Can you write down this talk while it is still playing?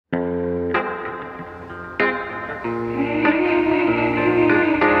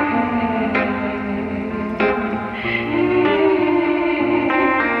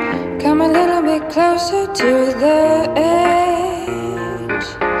closer to the edge.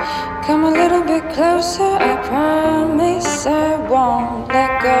 Come a little bit closer, I promise I won't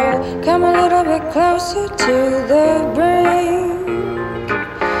let go. Come a little bit closer to the brink.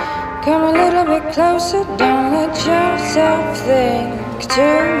 Come a little bit closer, don't let yourself think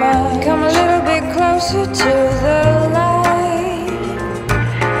too much. Come a little bit closer to the light.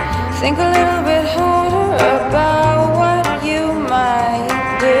 Think a little bit harder about what you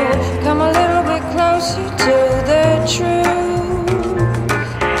might do. Come a little bit closer to the truth.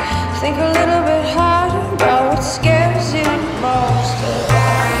 Think a little bit harder about what scares you most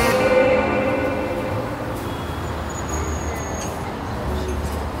about you.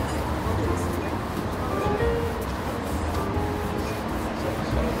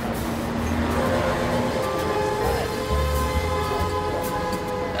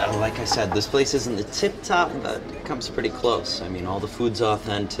 Like I said, this place isn't the tip-top, but it comes pretty close. I mean, all the food's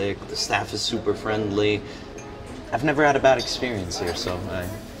authentic, the staff is super friendly. I've never had a bad experience here, so I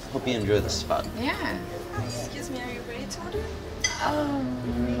hope you enjoy this spot. Yeah. Excuse me, are you ready to order?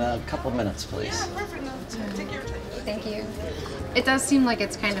 A couple minutes, please. Yeah, perfect. No, take your time. Thank you. It does seem like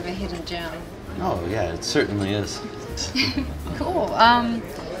it's kind of a hidden gem. Oh, yeah, it certainly is. Cool.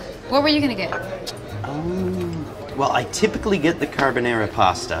 What were you gonna get? Well, I typically get the carbonara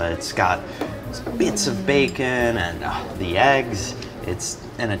pasta. It's got bits of bacon and the eggs. It's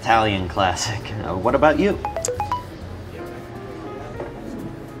an Italian classic. What about you?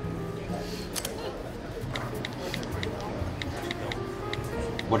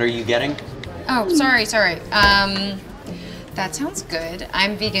 What are you getting? Oh, sorry. That sounds good.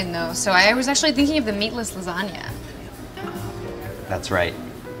 I'm vegan though, so I was actually thinking of the meatless lasagna. That's right.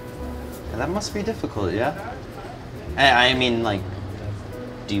 That must be difficult, yeah? I mean, like,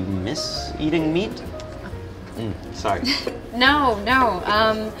 do you miss eating meat? Sorry. No,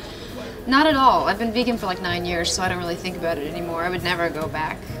 not at all. I've been vegan for like 9 years, so I don't really think about it anymore. I would never go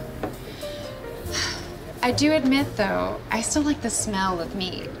back. I do admit, though, I still like the smell of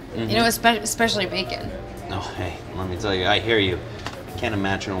meat. Mm-hmm. You know, especially bacon. Oh, hey, let me tell you, I hear you. I can't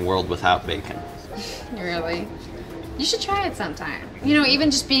imagine a world without bacon. Really? You should try it sometime. You know, even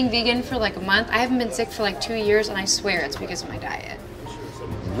just being vegan for like a month, I haven't been sick for like 2 years, and I swear it's because of my diet.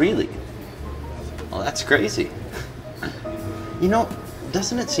 Really? Well, that's crazy. You know,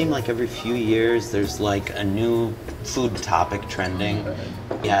 doesn't it seem like every few years there's like a new food topic trending?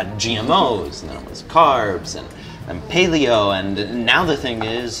 You had GMOs, and then it was carbs, and paleo, and now the thing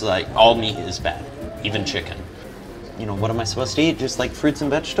is like all meat is bad, even chicken. You know, what am I supposed to eat? Just like fruits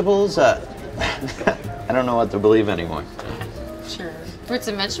and vegetables? I don't know what to believe anymore. Sure. Fruits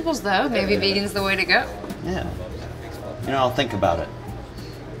and vegetables, though. Maybe vegan's the way to go. Yeah. You know, I'll think about it.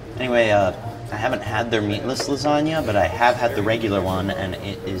 Anyway, I haven't had their meatless lasagna, but I have had the regular one, and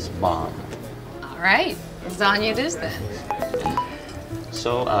it is bomb. All right. Lasagna it is, then.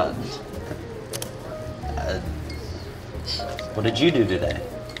 So, what did you do today?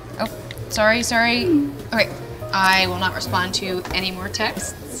 Oh, sorry. Okay, I will not respond to any more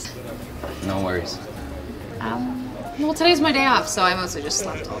texts. No worries. Well, today's my day off, so I mostly just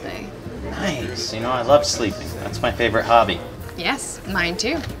slept all day. Nice. You know, I love sleeping. That's my favorite hobby. Yes, mine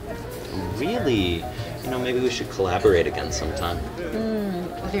too. Really? You know, maybe we should collaborate again sometime.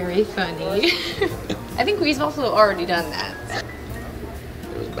 Very funny. I think we've also already done that.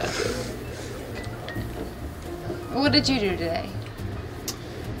 It was a bad joke. What did you do today?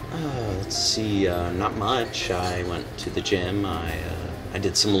 Let's see, not much. I went to the gym. I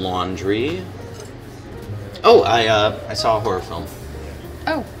did some laundry. Oh, I saw a horror film.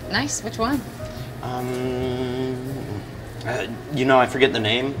 Oh, nice. Which one? You know, I forget the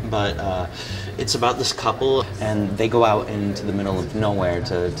name, but it's about this couple, and they go out into the middle of nowhere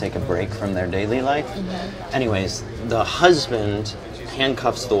to take a break from their daily life. Mm-hmm. Anyways, the husband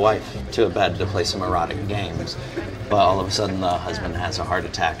handcuffs the wife to a bed to play some erotic games, but all of a sudden the husband has a heart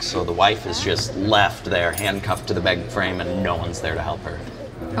attack, so the wife is just left there handcuffed to the bed frame, and no one's there to help her.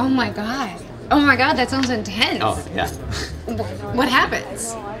 Oh my god. Oh my god, that sounds intense. Oh, yeah. What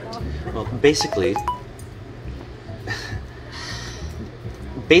happens? Well, basically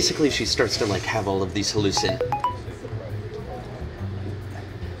she starts to like have all of these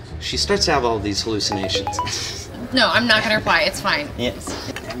She starts to have all of these hallucinations. No, I'm not gonna reply. It's fine. Yes.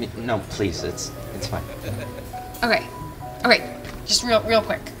 I mean, no, please. It's fine. Okay. Just real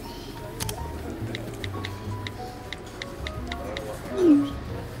quick.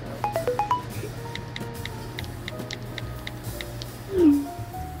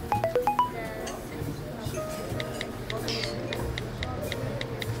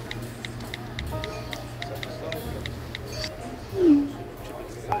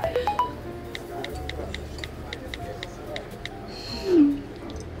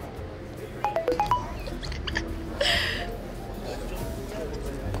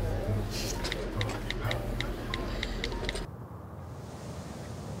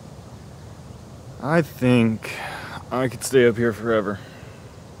 I think I could stay up here forever.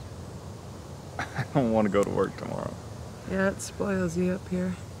 I don't want to go to work tomorrow. Yeah, it spoils you up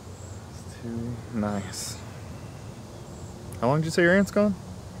here. It's too nice. How long did you say your aunt's gone?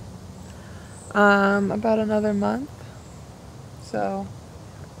 About another month. So,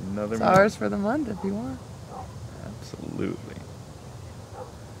 Another it's month. ours for the month if you want. Absolutely.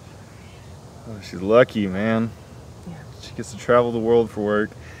 Oh, she's lucky, man. Yeah. She gets to travel the world for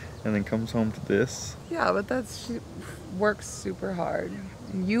work and then comes home to this. Yeah, but she works super hard.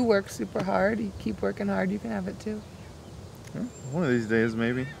 You work super hard. You keep working hard. You can have it too. Yeah, one of these days,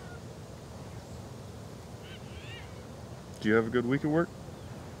 maybe. Do you have a good week at work?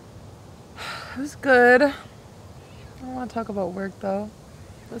 It was good. I don't want to talk about work though.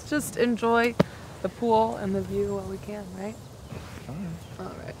 Let's just enjoy the pool and the view while we can, right?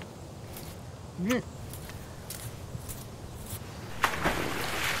 All right.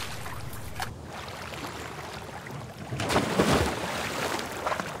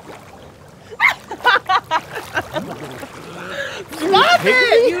 Stop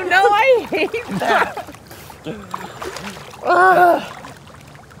it! You know I hate that.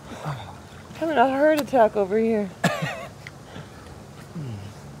 Having a heart attack over here.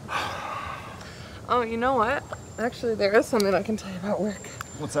 Oh, you know what? Actually, there is something I can tell you about work.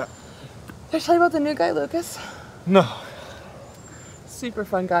 What's that? Did I tell you about the new guy, Lucas? No. Super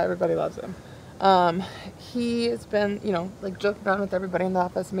fun guy. Everybody loves him. He has been, like joking around with everybody in the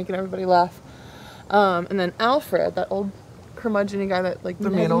office, making everybody laugh. And then Alfred, that old curmudgeon guy that like The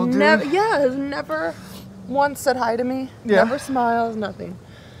mean old dude? has never once said hi to me. Yeah. Never smiles, nothing.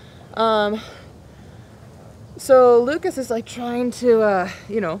 So Lucas is like trying to,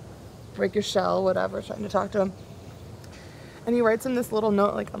 break your shell, whatever, trying to talk to him. And he writes him this little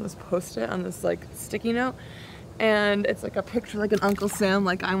note, like on this post-it, on this like sticky note. And it's like a picture, like an Uncle Sam,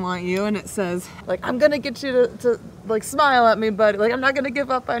 like I want you. And it says, like, I'm gonna get you to like smile at me, buddy. Like, I'm not gonna give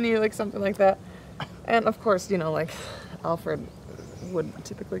up on you, like something like that. And of course, like Alfred wouldn't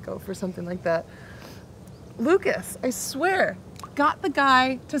typically go for something like that. Lucas, I swear, got the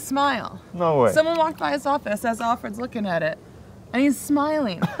guy to smile. No way. Someone walked by his office as Alfred's looking at it, and he's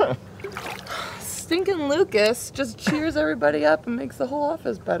smiling. Stinking Lucas just cheers everybody up and makes the whole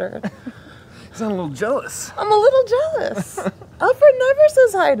office better. You sound a little jealous. I'm a little jealous. Alfred never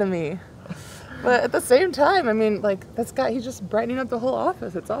says hi to me. But at the same time, I mean, like, this guy, he's just brightening up the whole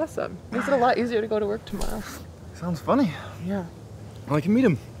office. It's awesome. Makes it a lot easier to go to work tomorrow. Sounds funny. Yeah. Well, I can meet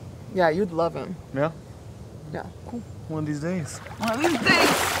him. Yeah, you'd love him. Yeah? Yeah, cool. One of these days. One of these days.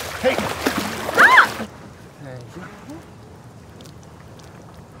 Hey! Ah! Thank you.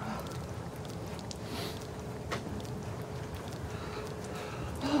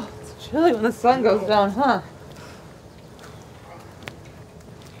 It's chilly when the sun goes down, huh?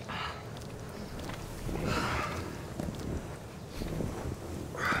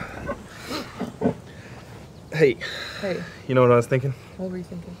 Hey. Hey, You know what I was thinking? what were you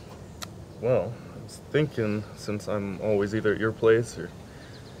thinking? Well, I was thinking since I'm always either at your place or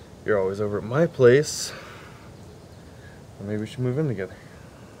you're always over at my place, well, maybe we should move in together.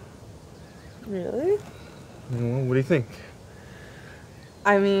 Really? Well, what do you think?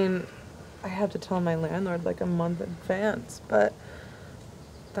 I mean, I have to tell my landlord like a month in advance, but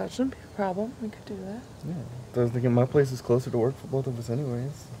that shouldn't be a problem. We could do that. Yeah. I was thinking my place is closer to work for both of us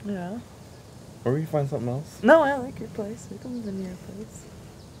anyways. Yeah. Or we can find something else. No, I like your place. We can live in your place.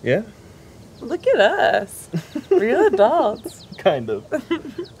 Yeah? Look at us. Real adults. Kind of.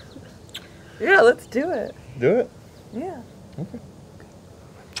 Yeah, let's do it. Do it? Yeah. Okay.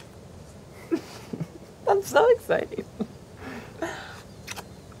 I'm so excited.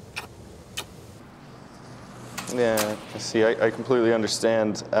 Yeah, see, I completely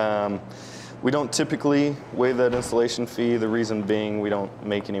understand. We don't typically waive that installation fee. The reason being we don't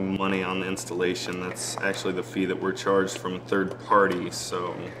make any money on the installation. That's actually the fee that we're charged from a third party,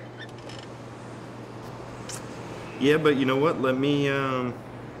 so. Yeah, but you know what? Let me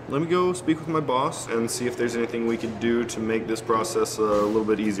go speak with my boss and see if there's anything we could do to make this process a little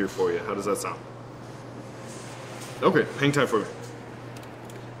bit easier for you. How does that sound? Okay, hang tight for me.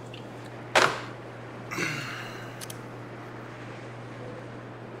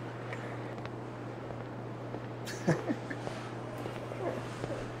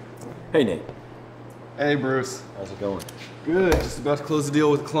 Hey, Nate. Hey, Bruce. How's it going? Good, just about to close the deal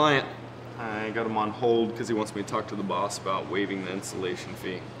with the client. I got him on hold because he wants me to talk to the boss about waiving the installation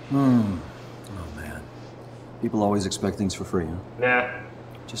fee. Oh, man. People always expect things for free, huh? Nah.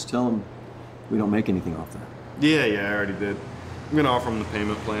 Just tell them we don't make anything off that. Yeah, I already did. I'm gonna offer him the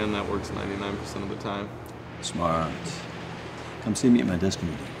payment plan. That works 99% of the time. Smart. Come see me at my desk when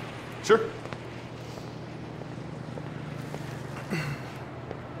you do. Sure.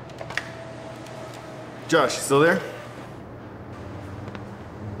 Josh, you still there?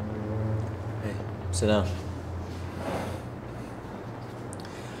 Hey, sit down.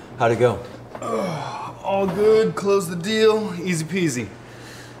 How'd it go? All good, closed the deal, easy peasy.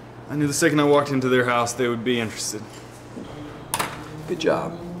 I knew the second I walked into their house they would be interested. Good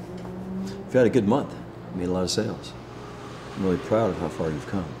job. You've had a good month. You made a lot of sales. I'm really proud of how far you've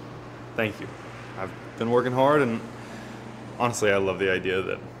come. Thank you. I've been working hard, and honestly, I love the idea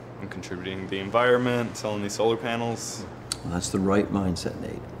that I'm contributing to the environment, selling these solar panels. Well, that's the right mindset,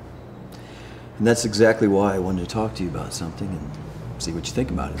 Nate. And that's exactly why I wanted to talk to you about something and see what you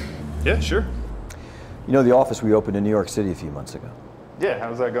think about it. Yeah, sure. You know the office we opened in New York City a few months ago? Yeah,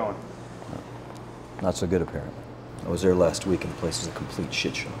 how's that going? Not so good, apparently. I was there last week and the place is a complete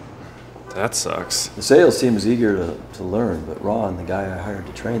shit show. That sucks. The sales team was eager to learn, but Ron, the guy I hired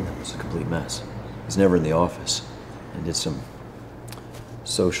to train them, was a complete mess. He's never in the office. I did some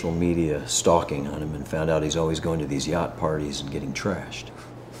social media stalking on him and found out he's always going to these yacht parties and getting trashed.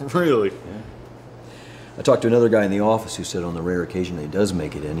 Really? Yeah. I talked to another guy in the office who said on the rare occasion that he does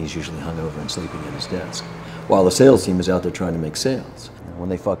make it in, he's usually hungover and sleeping at his desk, while the sales team is out there trying to make sales. And when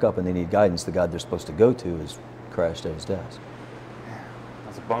they fuck up and they need guidance, the guy they're supposed to go to is crashed at his desk.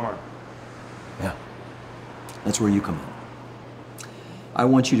 That's a bummer. Yeah. That's where you come in. I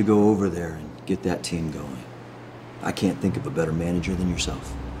want you to go over there and get that team going. I can't think of a better manager than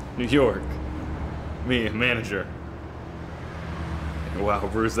yourself. New York. Me, a manager. Wow,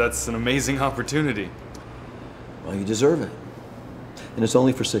 Bruce, that's an amazing opportunity. Well, you deserve it. And it's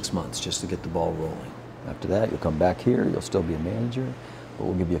only for 6 months, just to get the ball rolling. After that, you'll come back here, you'll still be a manager, but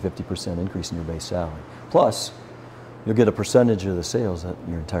we'll give you a 50% increase in your base salary. Plus, you'll get a percentage of the sales that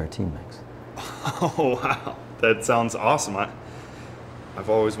your entire team makes. Oh, wow. That sounds awesome. I've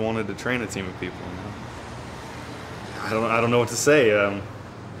always wanted to train a team of people. You know? I don't know what to say.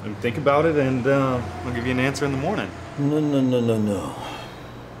 Think about it, and I'll give you an answer in the morning. No.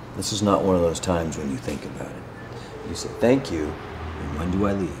 This is not one of those times when you think about it. You say, thank you, and when do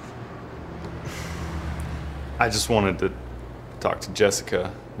I leave? I just wanted to talk to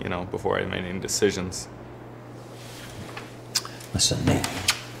Jessica, you know, before I made any decisions. Listen, Nate.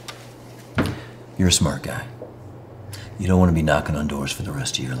 You're a smart guy. You don't want to be knocking on doors for the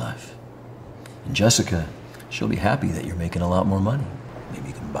rest of your life. And Jessica, she'll be happy that you're making a lot more money. Maybe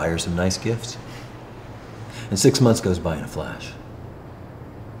you can buy her some nice gifts. And 6 months goes by in a flash.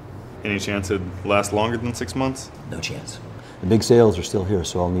 Any chance it'd last longer than 6 months? No chance. The big sales are still here,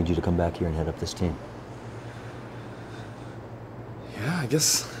 so I'll need you to come back here and head up this team. Yeah, I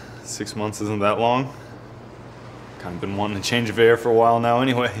guess 6 months isn't that long. Kind of been wanting a change of air for a while now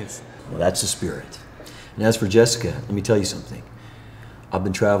anyways. Well, that's the spirit. And as for Jessica, let me tell you something. I've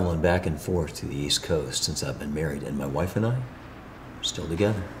been traveling back and forth to the East Coast since I've been married, and my wife and I are still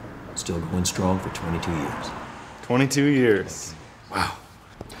together. Still going strong for 22 years. 22 years. Wow.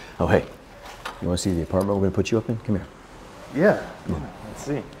 Oh, hey, you want to see the apartment we're going to put you up in? Come here. Yeah. Let's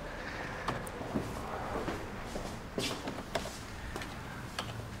see.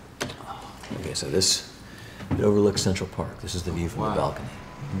 Okay, so it overlooks Central Park. This is the view from the balcony.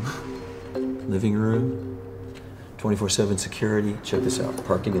 Living room, 24/7 security. Check this out,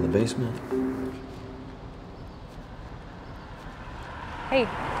 parking in the basement. Hey.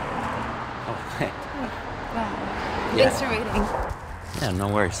 Oh, hey. Thanks for waiting. Yeah, no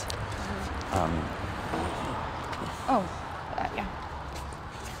worries. Yeah.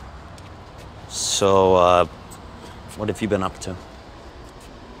 So, what have you been up to?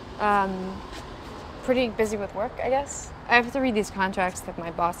 Pretty busy with work, I guess. I have to read these contracts that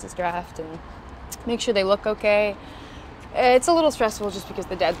my bosses draft and make sure they look okay. It's a little stressful just because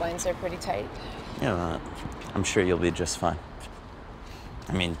the deadlines are pretty tight. Yeah, I'm sure you'll be just fine.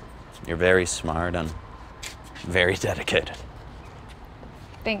 I mean, you're very smart and very dedicated.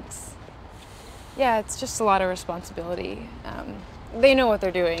 Thanks. Yeah, it's just a lot of responsibility. They know what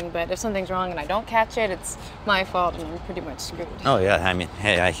they're doing, but if something's wrong and I don't catch it, it's my fault and I'm pretty much screwed. Oh yeah, I mean,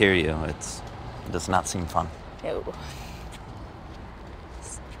 hey, I hear you. It does not seem fun. No.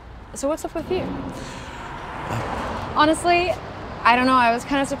 So what's up with you? Honestly, I don't know. I was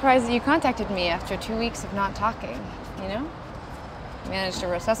kind of surprised that you contacted me after 2 weeks of not talking, you know? Managed to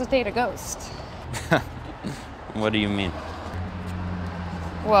resuscitate a ghost. What do you mean?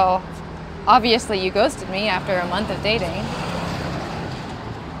 Well, obviously you ghosted me after a month of dating.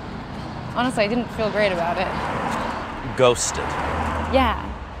 Honestly, I didn't feel great about it. Ghosted? Yeah.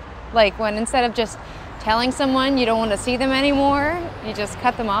 Like when instead of just telling someone you don't want to see them anymore, you just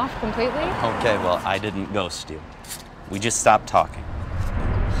cut them off completely. Okay, well, I didn't ghost you. We just stopped talking.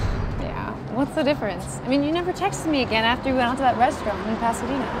 Yeah. What's the difference? I mean, you never texted me again after we went out to that restaurant in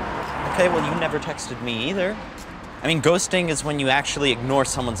Pasadena. Okay, well, you never texted me either. I mean, ghosting is when you actually ignore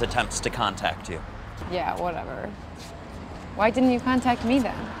someone's attempts to contact you. Yeah, whatever. Why didn't you contact me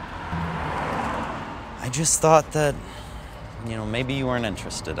then? I just thought that, maybe you weren't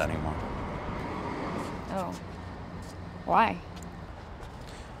interested anymore. Oh. Why?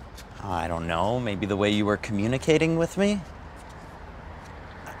 I don't know, maybe the way you were communicating with me?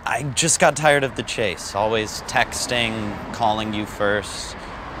 I just got tired of the chase, always texting, calling you first.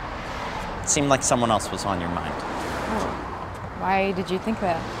 It seemed like someone else was on your mind. Oh. Why did you think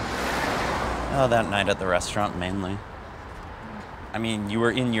that? Oh, that night at the restaurant, mainly. I mean, you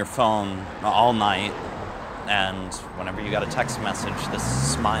were in your phone all night, and whenever you got a text message, this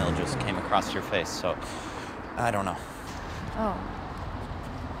smile just came across your face, so I don't know. Oh.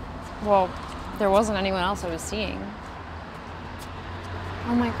 Well, there wasn't anyone else I was seeing.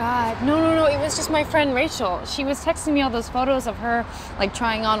 Oh my God. No, it was just my friend Rachel. She was texting me all those photos of her, like,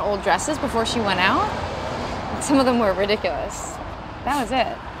 trying on old dresses before she went out. Some of them were ridiculous. That was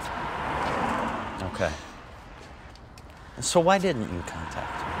it. Okay. So why didn't you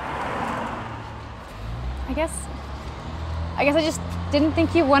contact me? I guess I just didn't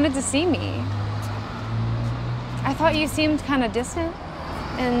think you wanted to see me. I thought you seemed kind of distant,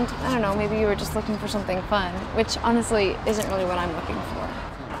 and I don't know, maybe you were just looking for something fun, which honestly isn't really what I'm looking for.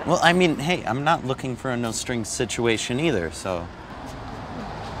 Well, I mean, hey, I'm not looking for a no-strings situation either, so...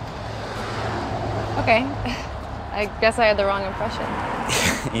 Okay. I guess I had the wrong impression.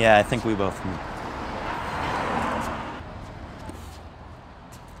 Yeah, I think we both...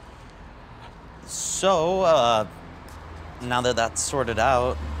 So, now that that's sorted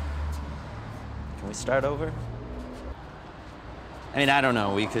out, can we start over? I mean, I don't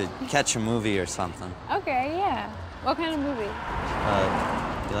know, we could catch a movie or something. Okay, yeah. What kind of movie?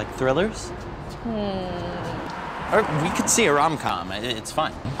 You like thrillers? Or we could see a rom-com, it's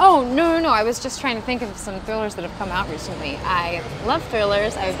fine. Oh, no, I was just trying to think of some thrillers that have come out recently. I love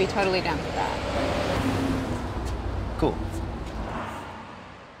thrillers, I would be totally down for that. Cool.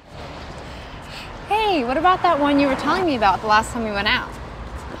 Hey, what about that one you were telling me about the last time we went out?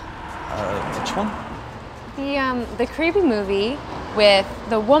 Which one? The creepy movie with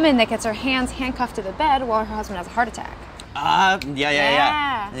the woman that gets her hands handcuffed to the bed while her husband has a heart attack.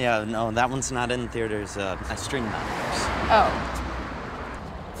 Yeah. Yeah, no, that one's not in theaters. I streamed that. Oh.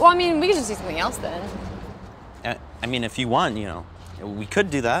 Well, I mean, we could just do something else then. I mean, if you want, we could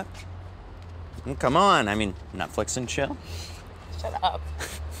do that. Come on, I mean, Netflix and chill. Shut up.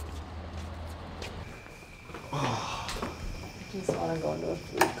 I just want to go into a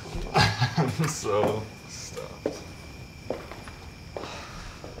food coma. I'm so stuffed.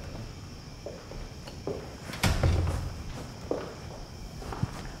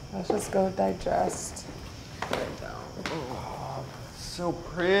 Let's just go digest. Oh, so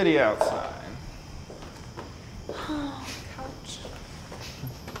pretty outside. Couch.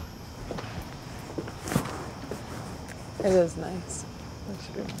 It is nice. It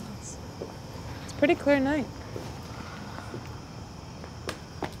should be nice. It's a pretty clear night.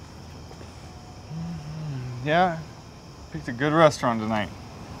 Yeah, picked a good restaurant tonight.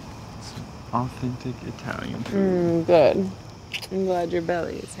 It's authentic Italian food. Good. I'm glad your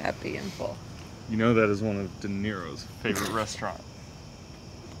belly is happy and full. You know that is one of De Niro's favorite restaurants.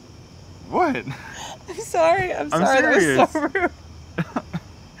 What? I'm sorry. I'm sorry. serious. That was so rude.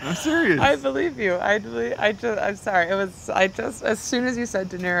 I'm serious. I believe you. I'm sorry. As soon as you said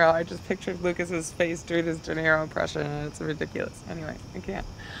De Niro, I just pictured Lucas's face doing his De Niro impression, and it's ridiculous. Anyway, I can't.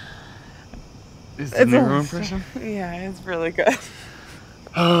 Is De Niro impression? Yeah, it's really good.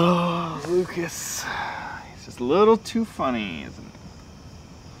 Oh, Lucas. He's just a little too funny, isn't he?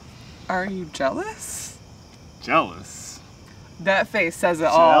 Are you jealous? Jealous? That face says it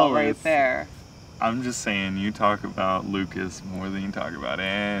all Jealous. right there. I'm just saying, you talk about Lucas more than you talk about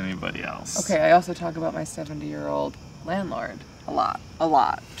anybody else. Okay, I also talk about my 70-year-old landlord a lot. A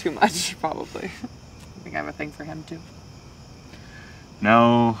lot. Too much, probably. I think I have a thing for him, too.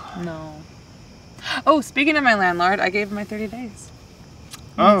 No. No. Oh, speaking of my landlord, I gave him my 30 days.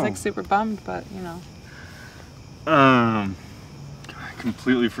 Oh. He's like super bummed, but you know. I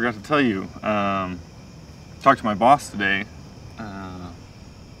completely forgot to tell you. Talked to my boss today. Do you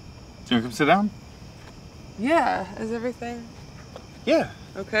want to come sit down? Yeah, is everything Yeah.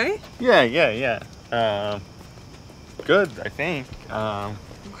 okay? Yeah. Good, I think.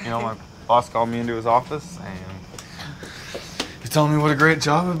 You know, my boss called me into his office and he's telling me what a great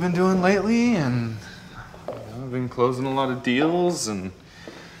job I've been doing lately, and I've been closing a lot of deals, and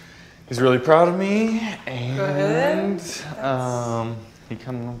he's really proud of me. And he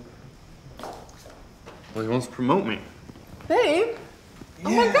kind of, well, he wants to promote me. Babe? Yeah.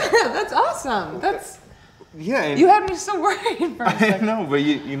 Oh my God, that's awesome. That's Yeah. And you had me so worried for a I second. know, but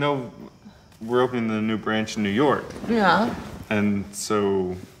you know, we're opening the new branch in New York. Yeah. And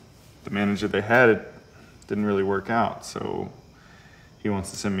so the manager they had, it didn't really work out. So he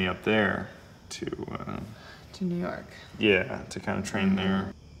wants to send me up there to New York. Yeah, to kind of train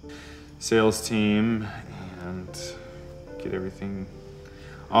their sales team and get everything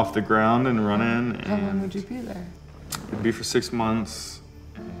off the ground and running. How long would you be there? It'd be for 6 months.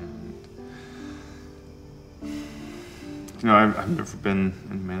 And you know, I've never been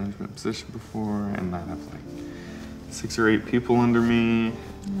in a management position before, and I'd have like 6 or 8 people under me.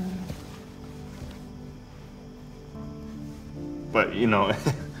 But you know,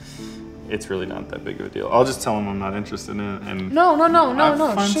 it's really not that big of a deal. I'll just tell them I'm not interested in it, and No.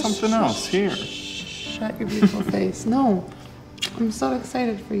 I'll find Shush, something shush, else here. Shut your beautiful face. No. I'm so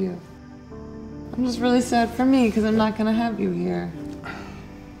excited for you. I'm just really sad for me because I'm not gonna have you here.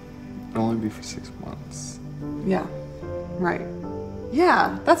 It'll only be for 6 months. Yeah. Right.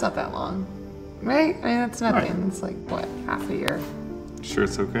 Yeah, that's not that long. Right? I mean, that's nothing. Right. It's like, what, half a year? Sure,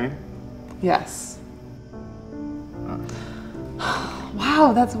 it's okay. Yes.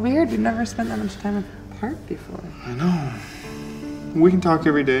 Wow, that's weird. We've never spent that much time apart before. I know. We can talk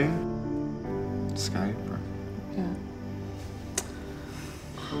every day. Skype or... Yeah.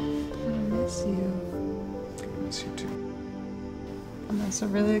 I miss you. I miss you too. I'm also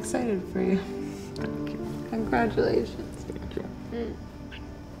really excited for you. Thank you. Congratulations. Thank you.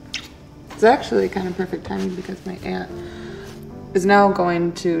 It's actually kind of perfect timing because my aunt is now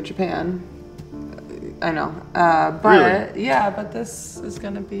going to Japan. I know. But Really? yeah, but this is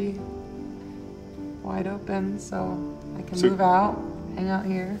gonna be wide open, so I can So- move out, hang out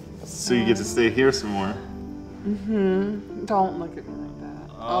here. So you get to stay here some more. Don't look at me like that.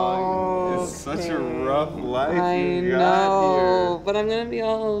 Oh, it's such a rough life I you know, but I'm gonna be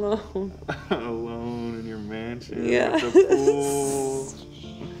all alone. got here. Alone in your mansion Yes. with a pool.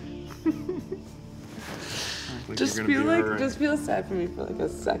 Like Just you're feel gonna be like, alright. just feel sad for me for like a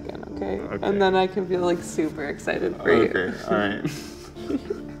second, okay? Okay. And then I can feel like super excited for you. Okay, all right.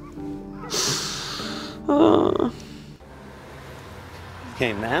 Oh.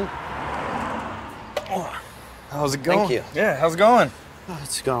 Hey, man. How's it going? Thank you. Yeah, how's it going? Oh,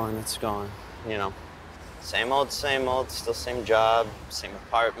 it's going. You know, same old, still same job, same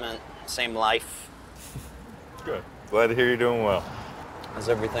apartment, same life. Good. Glad to hear you're doing well. How's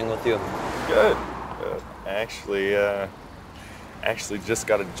everything with you? Good. Good. Actually just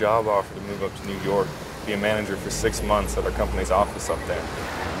got a job offer to move up to New York, be a manager for 6 months at our company's office up there.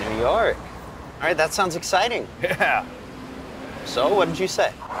 New York. All right, that sounds exciting. Yeah. So, what did you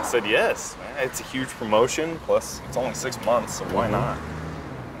say? I said yes. It's a huge promotion, plus it's only 6 months, so why not?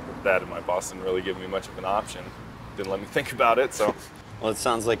 That and my boss didn't really give me much of an option. Didn't let me think about it, so Well, it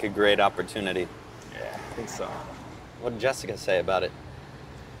sounds like a great opportunity. yeah, I think so. What did Jessica say about it?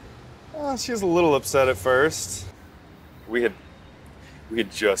 She was a little upset at first. We had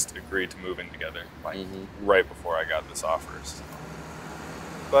just agreed to move in together, like right before I got this offer.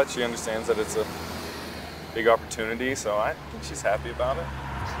 But she understands that it's a big opportunity, so I think she's happy about it.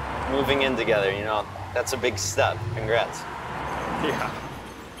 Moving in together, you know, that's a big step. Congrats. Yeah.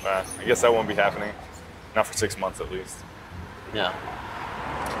 I guess that won't be happening. Not for 6 months at least. Yeah.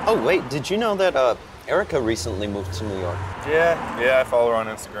 Oh, wait, did you know that Erica recently moved to New York? Yeah, I follow her on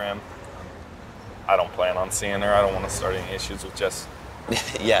Instagram. I don't plan on seeing her. I don't want to start any issues with Jess.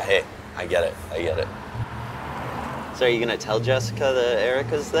 Yeah, hey, I get it. So are you gonna tell Jessica that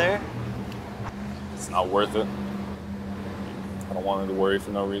Erica's there? It's not worth it. I don't want her to worry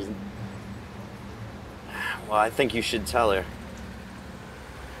for no reason. Well, I think you should tell her.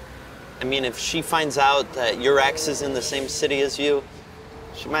 I mean, if she finds out that your ex is in the same city as you,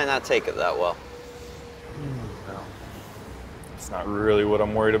 she might not take it that well. It's not really what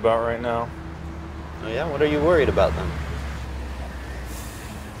I'm worried about right now. Oh yeah? What are you worried about then?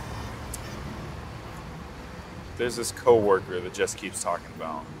 There's this coworker that Jess keeps talking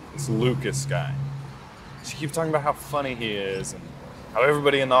about. This Lucas guy. She keeps talking about how funny he is and how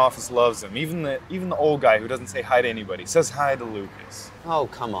everybody in the office loves him. Even the old guy who doesn't say hi to anybody says hi to Lucas. Oh,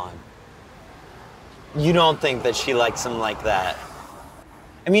 come on. You don't think that she likes him like that?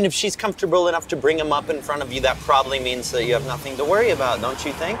 I mean, if she's comfortable enough to bring him up in front of you, that probably means that you have nothing to worry about, don't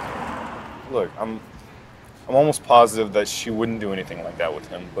you think? Look, I'm almost positive that she wouldn't do anything like that with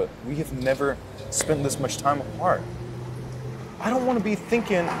him, but we have never spent this much time apart. I don't want to be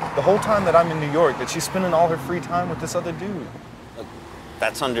thinking the whole time that I'm in New York that she's spending all her free time with this other dude. Look,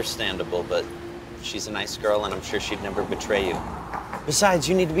 that's understandable, but she's a nice girl and I'm sure she'd never betray you. Besides,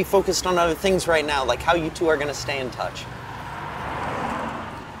 you need to be focused on other things right now, like how you two are gonna stay in touch.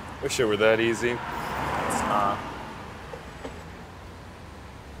 Wish it were that easy. It's not.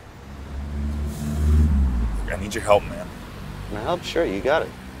 I need your help, man. My help? Sure, you got it.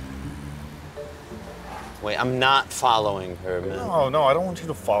 Wait, I'm not following her, man. No, I don't want you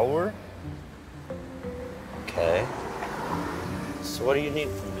to follow her. Okay. So what do you need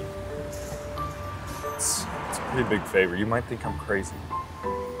from me? It's a pretty big favor. You might think I'm crazy.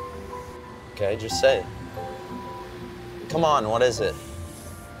 Okay, just say. Come on, what is it?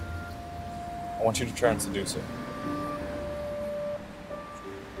 I want you to try and seduce her.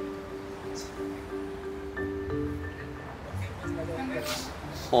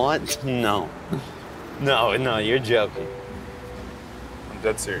 What? No. No, you're joking. I'm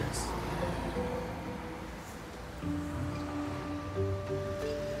dead serious.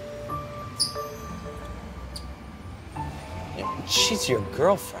 She's your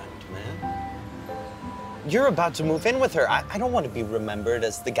girlfriend, man. You're about to move in with her. I don't want to be remembered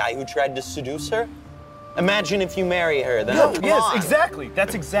as the guy who tried to seduce her. Imagine if you marry her, then. No, come yes, on. exactly.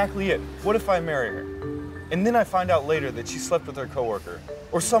 That's exactly it. What if I marry her? And then I find out later that she slept with her coworker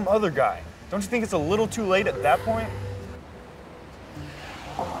or some other guy. Don't you think it's a little too late at that point?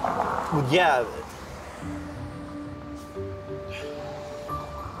 Yeah.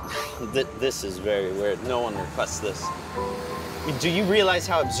 This is very weird. No one requests this. Do you realize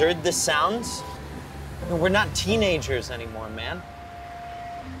how absurd this sounds? We're not teenagers anymore, man.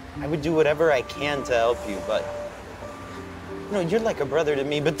 I would do whatever I can to help you, but you're like a brother to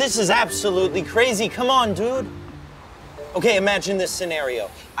me, but this is absolutely crazy. Come on, dude. Okay, imagine this scenario.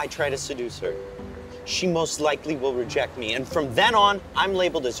 I try to seduce her. She most likely will reject me, and from then on, I'm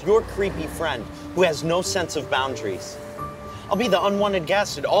labeled as your creepy friend who has no sense of boundaries. I'll be the unwanted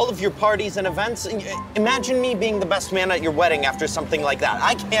guest at all of your parties and events. Imagine me being the best man at your wedding after something like that.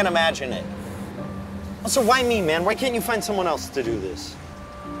 I can't imagine it. Also, why me, man? Why can't you find someone else to do this?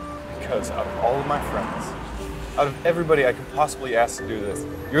 Because out of all of my friends, out of everybody I could possibly ask to do this,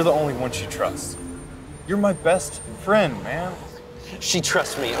 you're the only one she trusts. You're my best friend, man. She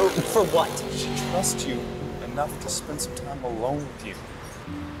trusts me. For what? She trusts you enough to spend some time alone with you.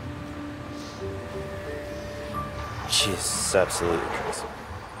 She's absolutely crazy.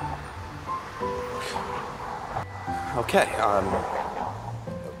 Okay,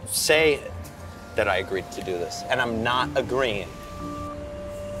 say that I agreed to do this, and I'm not agreeing.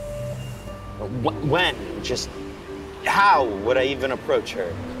 When? Just how would I even approach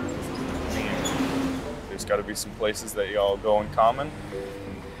her? There's got to be some places that y'all go in common.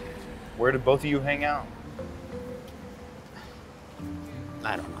 Where did both of you hang out?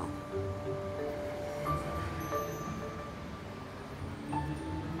 I don't know.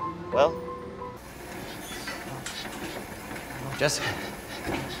 Well, Jess.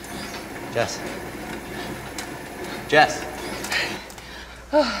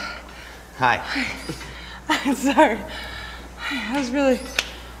 Hi. I'm sorry. I was really...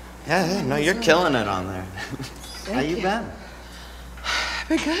 Yeah, no, you're killing it on there. How you been? I've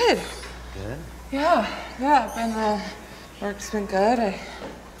been good. Good? Yeah, I've been, work's been good.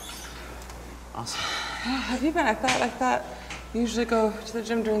 Awesome. Yeah, how have you been? I thought you usually go to the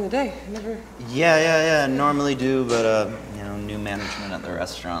gym during the day. I never... Yeah, normally do, but, new management at the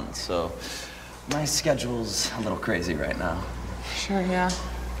restaurant, so my schedule's a little crazy right now. Sure, yeah.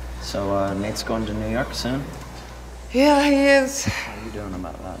 So, Nate's going to New York soon? Yeah, he is. How are you doing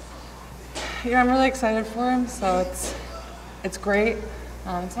about that? Yeah, I'm really excited for him, so it's great.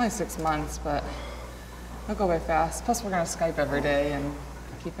 It's only 6 months, but it'll go by fast. Plus, we're gonna Skype every day and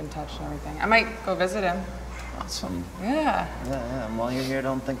keep in touch and everything. I might go visit him. Awesome. Yeah. Yeah, and while you're here,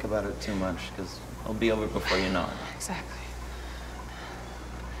 don't think about it too much, because it'll be over before you know it. Exactly.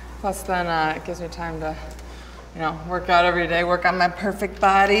 Plus, then it gives me time to, work out every day, work on my perfect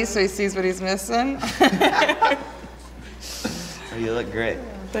body so he sees what he's missing. Oh, you look great.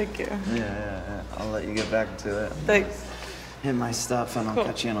 Thank you. Yeah. I'll let you get back to it. Thanks. Hit my stuff, and I'll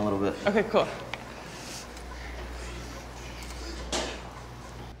catch you in a little bit. Okay, cool.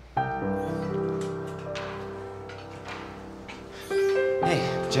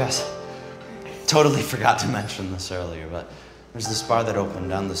 Hey, Jess. Totally forgot to mention this earlier, but there's this bar that opened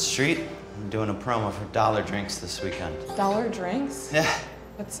down the street. I'm doing a promo for dollar drinks this weekend. Dollar drinks? Yeah.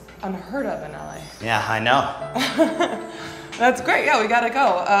 That's unheard of in LA. Yeah, I know. That's great. Yeah, we gotta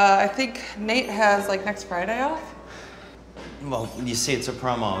go. I think Nate has next Friday off. Well, you see, it's a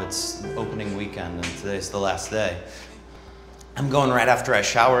promo. It's opening weekend, and today's the last day. I'm going right after I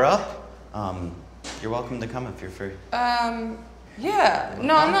shower up. You're welcome to come if you're free. Yeah.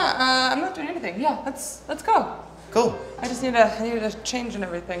 No, I'm not doing anything. Yeah, let's go. Cool. I need a change and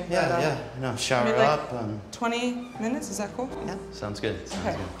everything. Yeah. No, shower maybe like up. 20 minutes, is that cool? Yeah, sounds good. Sounds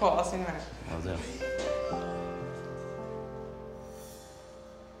Okay, good. cool. I'll see you in a minute. Will do.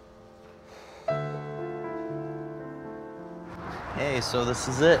 Hey, so this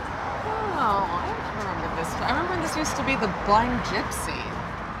is it. Oh, I remember this. I remember this used to be the Blind Gypsy.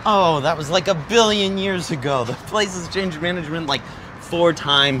 Oh, that was like 1 billion years ago. The place has changed management like 4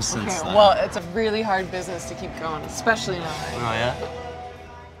 times since then. Well, it's a really hard business to keep going, especially now. Oh, yeah?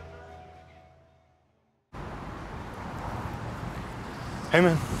 Hey,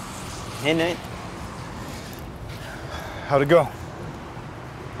 man. Hey, Nate. How'd it go?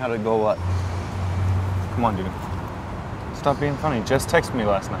 How'd it go what? Come on, dude. Stop being funny. Jess texted me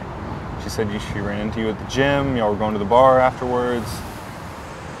last night. She said she ran into you at the gym. Y'all were going to the bar afterwards.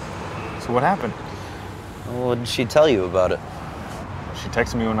 So what happened? Well, what did she tell you about it? She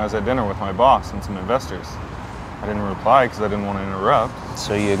texted me when I was at dinner with my boss and some investors. I didn't reply because I didn't want to interrupt.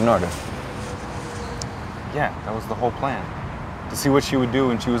 So you ignored her? Yeah, that was the whole plan. To see what she would do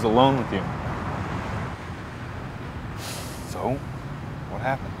when she was alone with you. So, what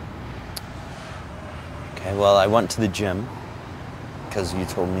happened? Okay, well, I went to the gym because you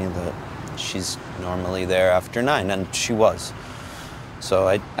told me that she's normally there after 9, and she was. So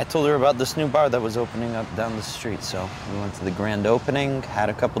I told her about this new bar that was opening up down the street, so we went to the grand opening, had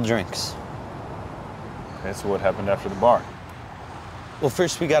a couple drinks. Okay, so what happened after the bar? Well,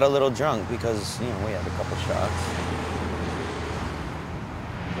 first we got a little drunk because, we had a couple shots.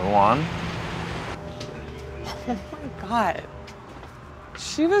 Go on. Oh my God.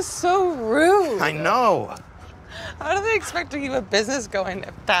 She was so rude. I know! How do they expect to keep a business going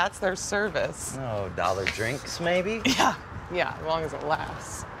if that's their service? Oh, dollar drinks, maybe? Yeah, as long as it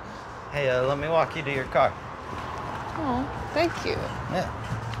lasts. Hey, let me walk you to your car. Oh, thank you. Yeah.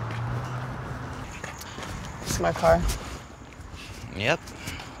 It's my car. Yep.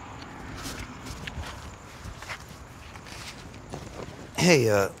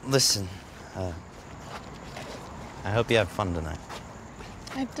 Hey, listen. I hope you have fun tonight.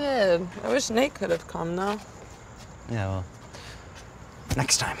 I did. I wish Nate could have come, though. Yeah, well,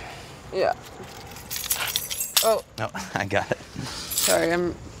 next time. Yeah. Oh, No, I got it. sorry, I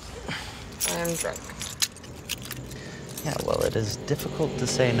am drunk. Yeah, well, it is difficult to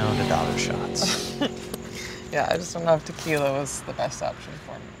say no to dollar shots. Yeah, I just don't know if tequila was the best option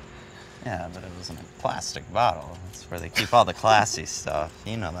for me. Yeah, but it was in a plastic bottle. That's where they keep all the classy stuff.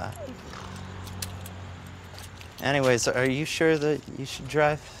 You know that. Anyways, are you sure that you should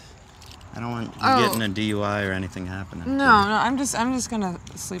drive? I don't want you getting a DUI or anything happening. No, I'm just gonna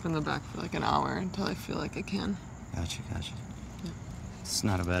sleep in the back for like an hour until I feel like I can. Gotcha. Yeah. It's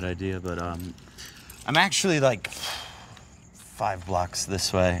not a bad idea, but I'm actually like 5 blocks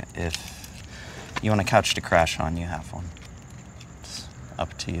this way. If you want a couch to crash on, you have one. It's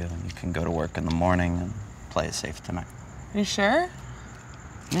up to you. You can go to work in the morning and play it safe tonight. Are you sure?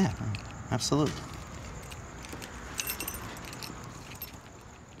 Yeah, absolutely.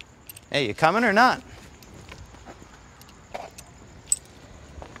 Hey, you coming or not?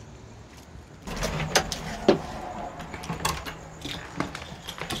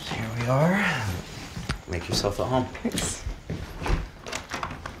 Here we are. Make yourself at home. Thanks. I'm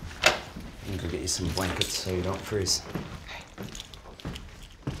gonna go get you some blankets so you don't freeze.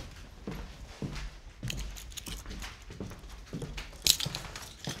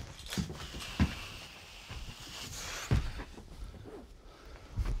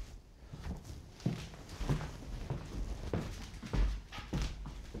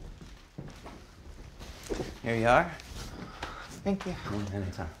 Here you are. Thank you.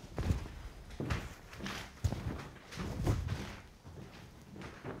 Anytime.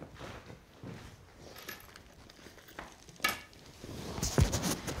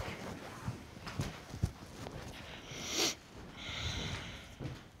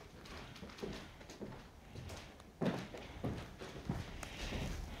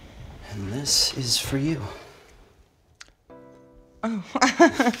 And this is for you. Oh.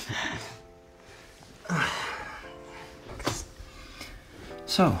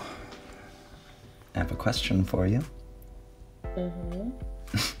 So, I have a question for you.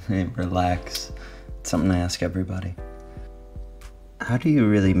 Hey, relax. It's something I ask everybody. How do you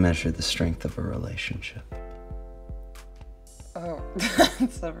really measure the strength of a relationship? Oh,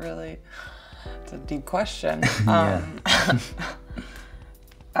 it's a deep question. Yeah.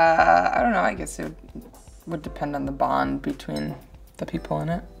 I don't know. I guess it would depend on the bond between the people in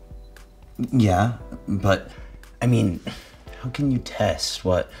it. Yeah, but I mean, how can you test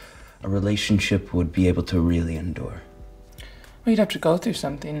what a relationship would be able to really endure? Well, you'd have to go through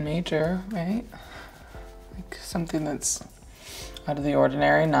something major, right? Like something that's out of the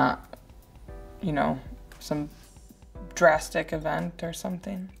ordinary, not, you know, some drastic event or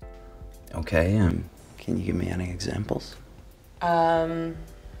something. Okay, can you give me any examples? I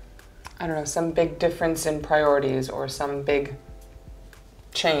don't know, some big difference in priorities or some big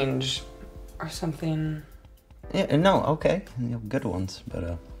change or something. Yeah, no, okay, good ones,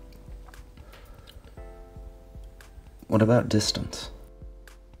 but what about distance?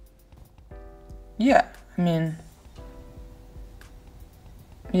 Yeah, I mean,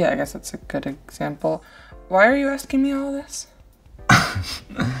 yeah, I guess that's a good example. Why are you asking me all this?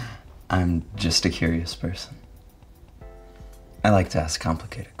 I'm just a curious person. I like to ask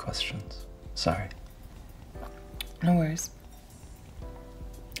complicated questions. Sorry. No worries.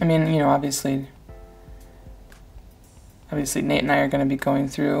 I mean, you know, obviously Nate and I are going to be going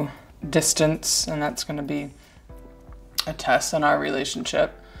through distance, and that's going to be a test on our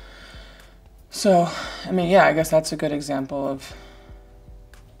relationship. So, I mean, yeah, I guess that's a good example of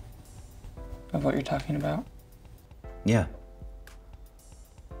what you're talking about. Yeah.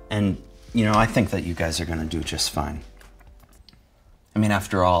 And, you know, I think that you guys are gonna do just fine. I mean,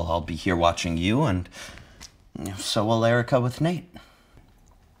 after all, I'll be here watching you, and so will Erica with Nate.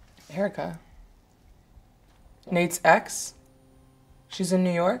 Erica? Nate's ex? She's in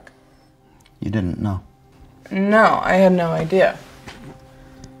New York? You didn't know? No, I had no idea.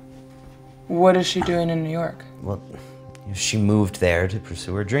 What is she doing in New York? Well, she moved there to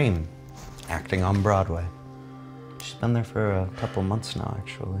pursue her dream, acting on Broadway. She's been there for a couple months now,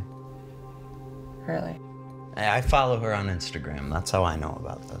 actually. Really? I follow her on Instagram. That's how I know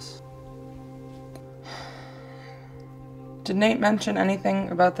about this. Did Nate mention anything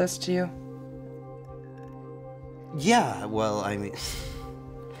about this to you? Yeah, well, I mean...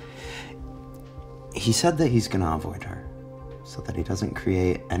 He said that he's gonna avoid her, so that he doesn't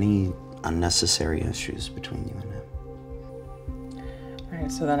create any unnecessary issues between you and him.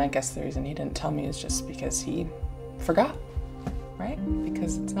 Alright, so then I guess the reason he didn't tell me is just because he forgot, right?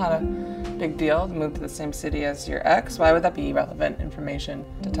 Because it's not a big deal to move to the same city as your ex. Why would that be relevant information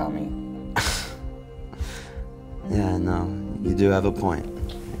to tell me? Yeah, no, you do have a point.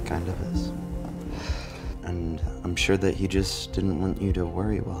 It kind of is. And I'm sure that he just didn't want you to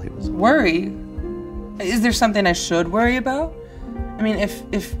worry while he was away. Worry? Is there something I should worry about? I mean,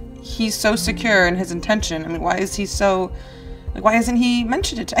 if he's so secure in his intention, I mean, why is he so... Like, why hasn't he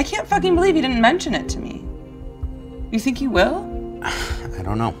mentioned it to... I can't fucking believe he didn't mention it to me. You think he will? I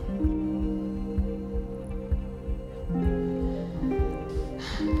don't know.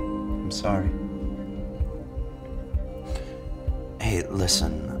 I'm sorry. Hey,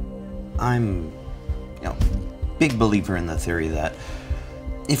 listen, I'm, big believer in the theory that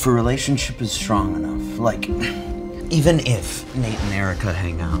if a relationship is strong enough, like, even if Nate and Erica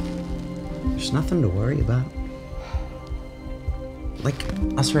hang out, there's nothing to worry about. Like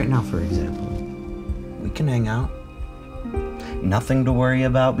us right now, for example. We can hang out. Nothing to worry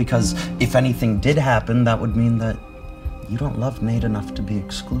about, because if anything did happen, that would mean that you don't love Nate enough to be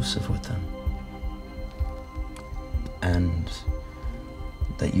exclusive with him. And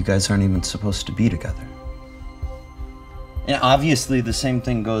that you guys aren't even supposed to be together. And obviously the same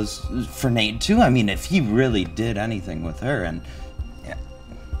thing goes for Nate too. I mean, if he really did anything with her, and yeah,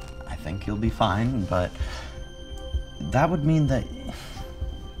 I think he'll be fine, but that would mean that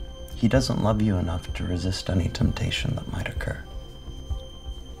he doesn't love you enough to resist any temptation that might occur.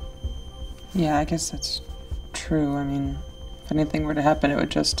 Yeah, I guess that's true. I mean, if anything were to happen, it would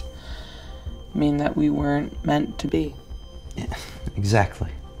just mean that we weren't meant to be. Yeah,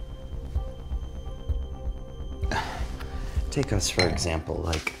 exactly. Take us, for example,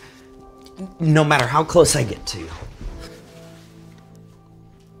 like, no matter how close I get to you,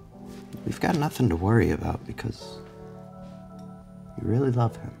 we've got nothing to worry about because you really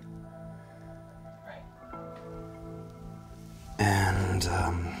love him. Right. And,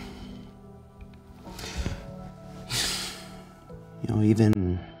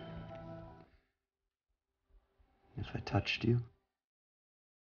 even if I touched you,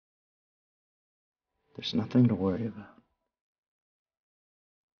 there's nothing to worry about.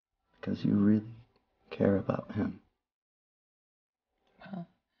 Because you really care about him. Well.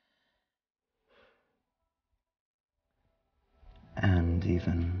 And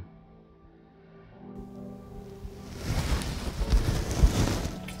even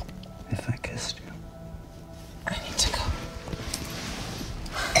if I kissed you. I need to go.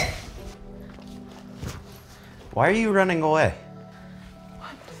 Why are you running away?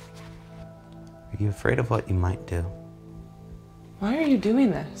 What? Are you afraid of what you might do? Why are you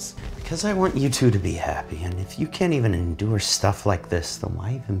doing this? Because I want you two to be happy, and if you can't even endure stuff like this, then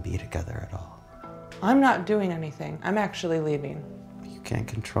why even be together at all? I'm not doing anything. I'm actually leaving. You can't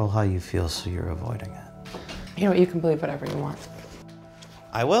control how you feel, so you're avoiding it. You know what? You can believe whatever you want.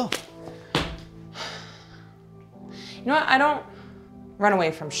 I will. You know what? I don't run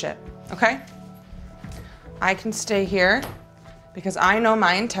away from shit, okay? I can stay here because I know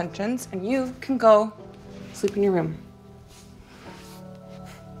my intentions, and you can go sleep in your room.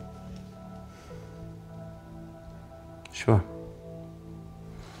 Sure.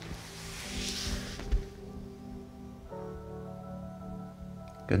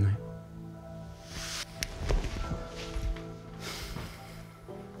 Good night.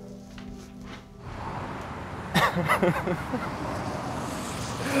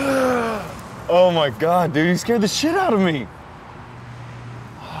 Oh my God, dude, you scared the shit out of me.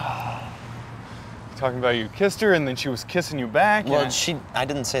 Talking about you kissed her and then she was kissing you back. Well, I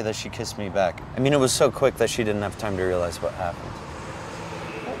didn't say that she kissed me back. I mean, it was so quick that she didn't have time to realize what happened.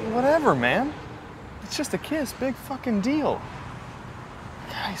 Whatever, man. It's just a kiss, big fucking deal.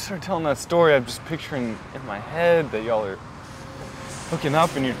 God, you started telling that story, I'm just picturing in my head that y'all are hooking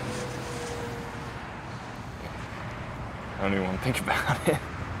up and you... I don't even want to think about it.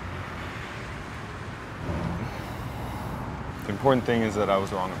 The important thing is that I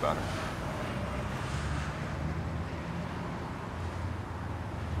was wrong about her.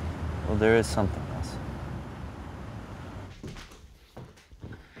 Well, there is something else.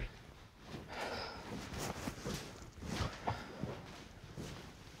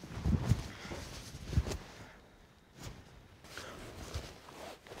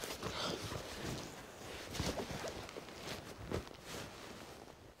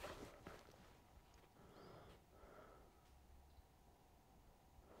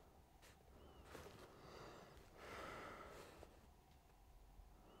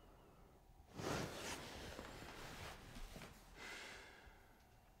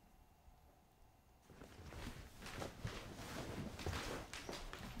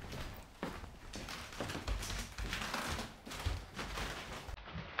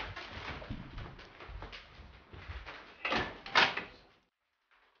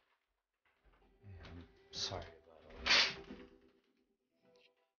 Sorry about all this.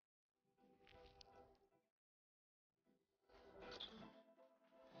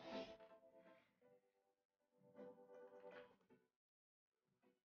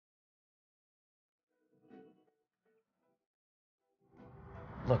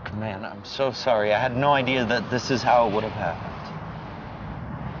 Look, man, I'm so sorry. I had no idea that this is how it would have happened.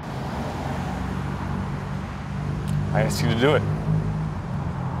 I asked you to do it.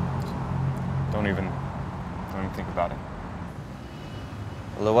 Don't even think about it.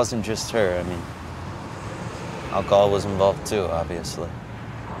 Well, it wasn't just her. I mean, alcohol was involved too, obviously.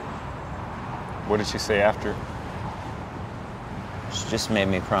 What did she say after? She just made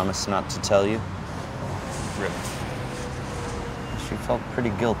me promise not to tell you. Really? She felt pretty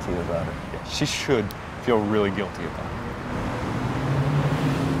guilty about it. Yeah, she should feel really guilty about it.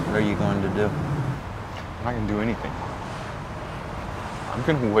 What are you going to do? I'm not gonna do anything. I'm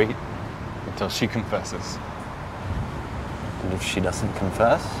gonna wait until she confesses. And if she doesn't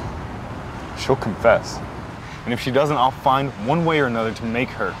confess? She'll confess. And if she doesn't, I'll find one way or another to make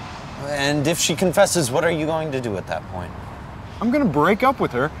her. And if she confesses, what are you going to do at that point? I'm gonna break up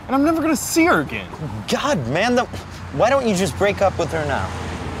with her, and I'm never gonna see her again. God, man, why don't you just break up with her now?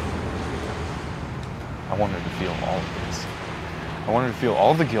 I want her to feel all of this. I want her to feel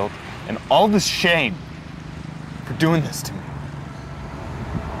all the guilt and all the shame for doing this to me.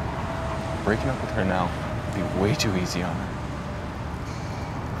 Breaking up with her now would be way too easy on her.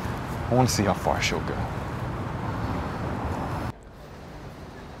 I want to see how far she'll go.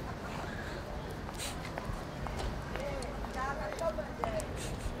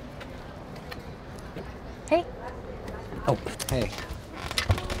 Hey. Oh, hey.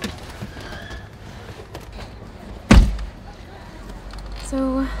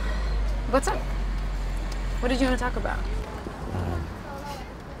 So, what's up? What did you want to talk about?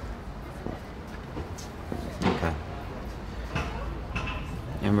 Okay.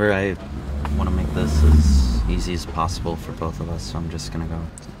 Amber, I want to make this as easy as possible for both of us, so I'm just gonna go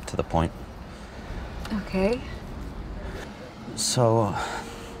to the point. Okay. So,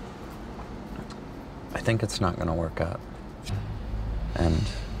 I think it's not gonna work out. And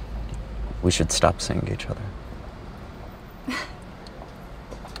we should stop seeing each other.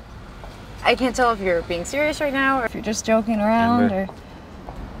 I can't tell if you're being serious right now or if you're just joking around. Amber.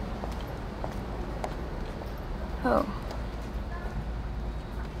 Oh.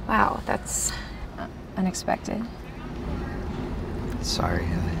 Wow, that's unexpected. Sorry,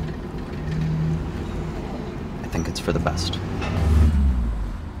 I think it's for the best.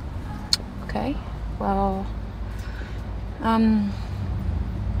 Okay. Well,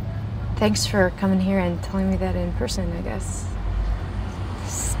 thanks for coming here and telling me that in person, I guess.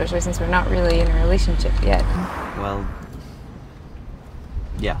 Especially since we're not really in a relationship yet. Well,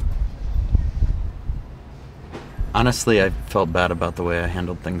 yeah. Honestly, I felt bad about the way I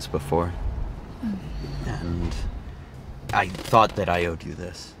handled things before. And I thought that I owed you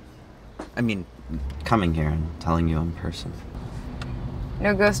this. I mean, coming here and telling you in person.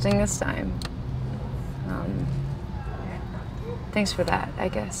 No ghosting this time. Thanks for that, I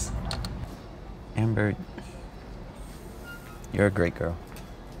guess. Amber, you're a great girl.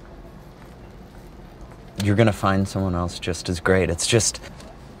 You're gonna find someone else just as great. It's just,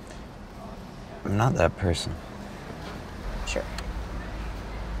 I'm not that person. Sure.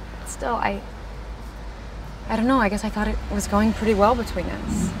 Still, I don't know, I guess I thought it was going pretty well between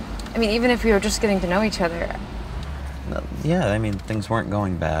us. I mean, even if we were just getting to know each other. Yeah, I mean, things weren't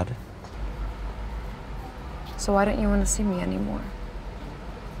going bad. So why don't you want to see me anymore?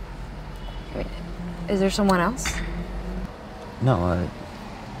 I mean, is there someone else? No,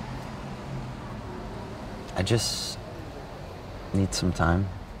 I just need some time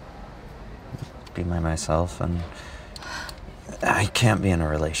to be by myself, and I can't be in a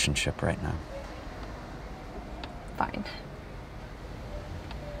relationship right now. Fine.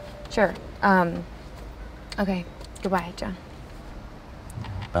 Sure. Okay. Goodbye, John.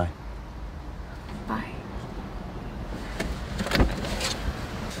 Bye. Bye.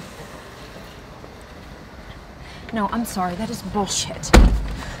 No, I'm sorry. That is bullshit.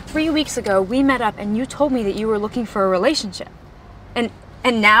 3 weeks ago, we met up and you told me that you were looking for a relationship. And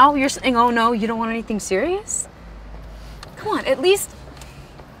now you're saying, oh no, you don't want anything serious? Come on, at least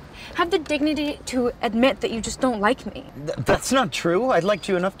have the dignity to admit that you just don't like me. That's not true. I liked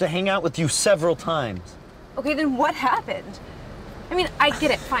you enough to hang out with you several times. Okay, then what happened? I mean, I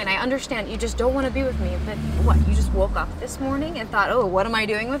get it, fine, I understand. You just don't want to be with me, but what, you just woke up this morning and thought, oh, what am I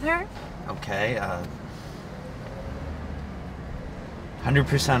doing with her? Okay,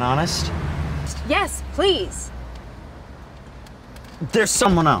 100% honest? Yes, please. There's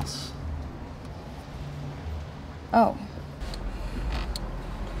someone else. Oh.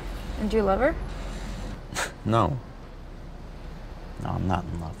 And do you love her? No. No, I'm not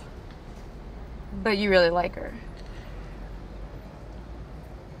in love. But you really like her.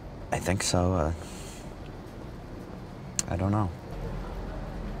 I think so. I don't know.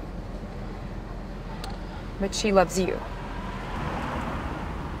 But she loves you.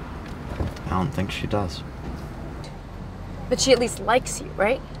 I don't think she does. But she at least likes you,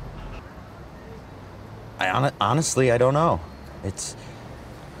 right? Honestly, I don't know. It's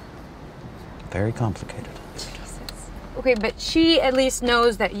very complicated. Jesus. Okay, but she at least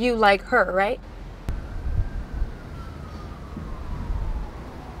knows that you like her, right?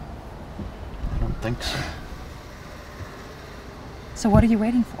 I don't think so. So what are you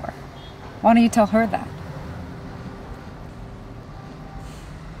waiting for? Why don't you tell her that?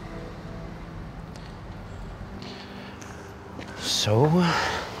 So,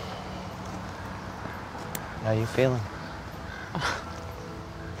 how you feeling?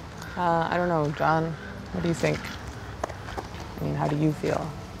 I don't know, John. What do you think? I mean, how do you feel?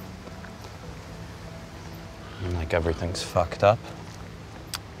 Like everything's fucked up?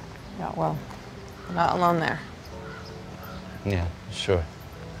 Yeah, well, you're not alone there. Yeah, sure.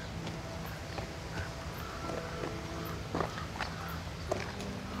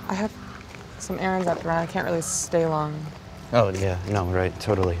 I have some errands after that. I can't really stay long. Oh, yeah, no, right,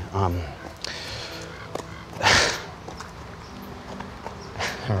 totally. I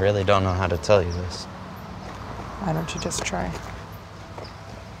really don't know how to tell you this. Why don't you just try?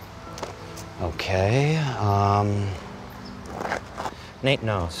 Okay, Nate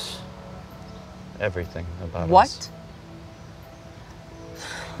knows everything about us. What?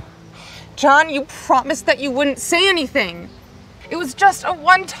 John, you promised that you wouldn't say anything. It was just a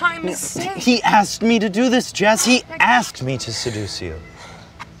one-time mistake. He asked me to do this, Jess. He asked me to seduce you.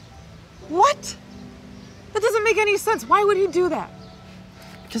 What? That doesn't make any sense. Why would he do that?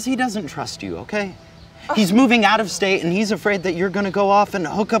 Because he doesn't trust you, okay? He's moving out of state and he's afraid that you're gonna go off and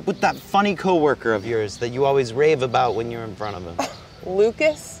hook up with that funny coworker of yours that you always rave about when you're in front of him.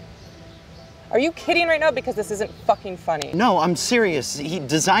 Lucas? Are you kidding right now? Because this isn't fucking funny. No, I'm serious. He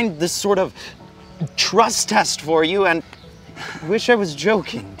designed this sort of trust test for you and I wish I was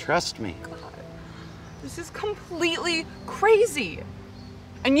joking, trust me. God, this is completely crazy.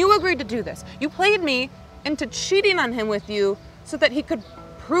 And you agreed to do this. You played me into cheating on him with you so that he could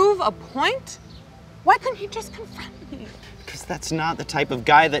prove a point? Why couldn't he just confront me? Because that's not the type of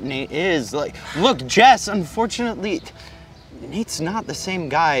guy that Nate is. Like, look, Jess, unfortunately, Nate's not the same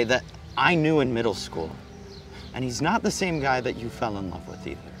guy that I knew in middle school. And he's not the same guy that you fell in love with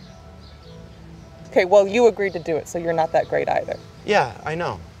either. Okay, well, you agreed to do it, so you're not that great either. Yeah, I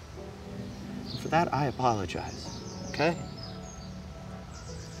know. And for that, I apologize, okay?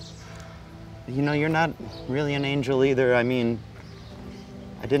 You know, you're not really an angel either. I mean,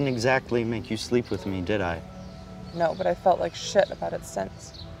 I didn't exactly make you sleep with me, did I? No, but I felt like shit about it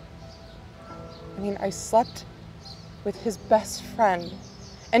since. I mean, I slept with his best friend.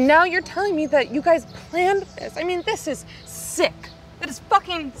 And now you're telling me that you guys planned this. I mean, this is sick. That is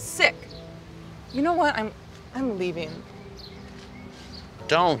fucking sick. You know what? I'm leaving.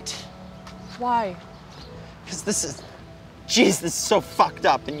 Don't. Why? Because this is, geez, this is so fucked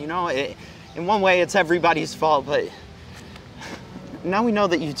up. And you know, in one way, it's everybody's fault, but now we know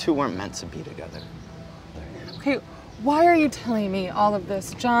that you two weren't meant to be together. Okay, why are you telling me all of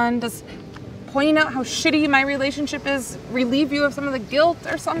this, John? Does pointing out how shitty my relationship is relieve you of some of the guilt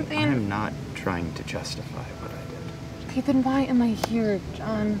or something? I'm not trying to justify what I did. Okay, then why am I here,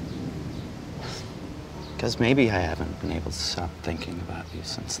 John? Because maybe I haven't been able to stop thinking about you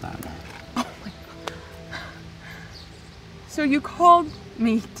since then. Oh my God. So you called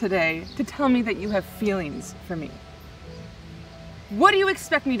me today to tell me that you have feelings for me. What do you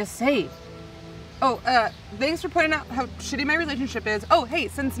expect me to say? Oh, thanks for pointing out how shitty my relationship is. Oh, hey,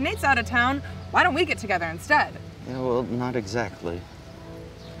 since Nate's out of town, why don't we get together instead? Yeah, well, not exactly.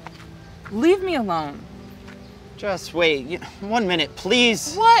 Leave me alone. Just wait, 1 minute,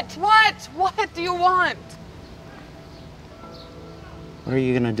 please. What do you want? What are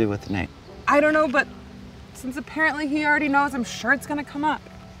you gonna do with Nate? I don't know, but since apparently he already knows, I'm sure it's gonna come up.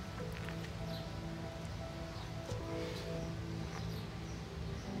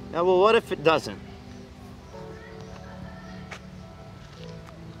 Yeah, well, what if it doesn't?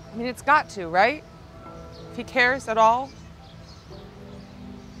 I mean, it's got to, right? If he cares at all.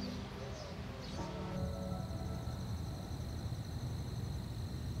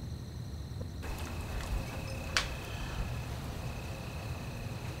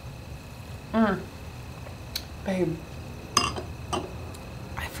 Babe,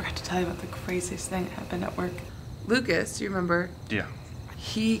 I forgot to tell you about the craziest thing that happened at work. Lucas, do you remember? Yeah.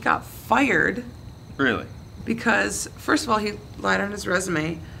 He got fired Really? because, first of all, he lied on his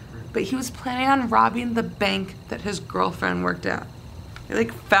resume, but he was planning on robbing the bank that his girlfriend worked at. They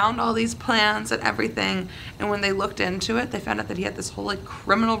like found all these plans and everything, and when they looked into it, they found out that he had this whole like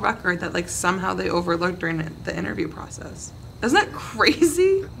criminal record that like somehow they overlooked during the interview process. Isn't that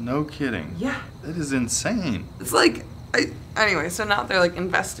crazy? No kidding. Yeah. That is insane. It's like, anyway, so now they're like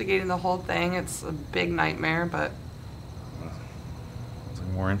investigating the whole thing. It's a big nightmare, but It's a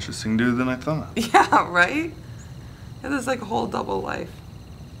more interesting dude than I thought. yeah, right? It is like a whole double life.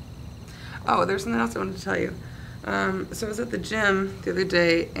 Oh, there's something else I wanted to tell you. So I was at the gym the other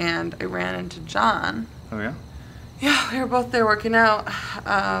day and I ran into John. Oh, yeah? Yeah, we were both there working out.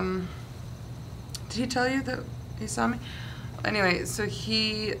 Did he tell you that he saw me? Anyway, so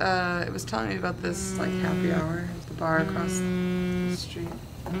he was telling me about this like happy hour at the bar across the street.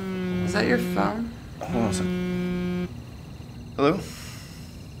 Is that your phone? Hold on a second. Hello?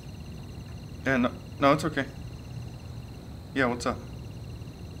 Yeah, no, it's okay. Yeah, what's up?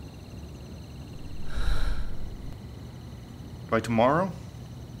 By tomorrow?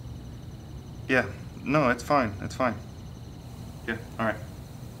 Yeah, no, it's fine, it's fine. Yeah, alright.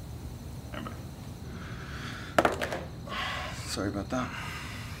 Bye. Sorry about that.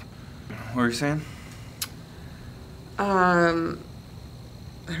 What were you saying? I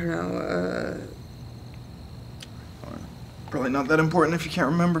don't know, Probably not that important if you can't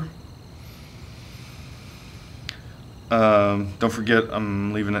remember. Don't forget,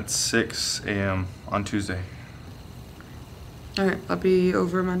 I'm leaving at 6 a.m. on Tuesday. Alright, I'll be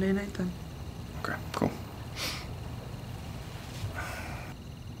over Monday night then. Okay, cool.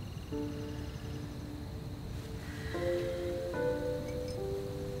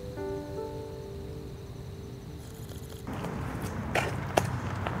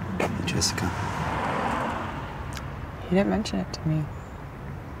 Jessica. He didn't mention it to me.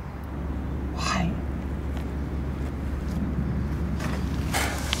 Why?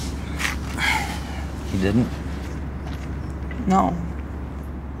 He didn't? No.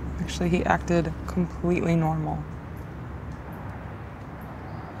 Actually, he acted completely normal.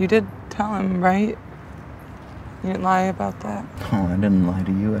 You did tell him, right? You didn't lie about that? Oh, I didn't lie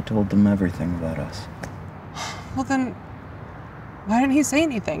to you. I told them everything about us. Well then, why didn't he say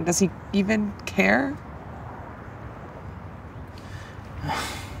anything? Does he even care?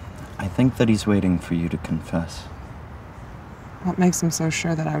 I think that he's waiting for you to confess. What makes him so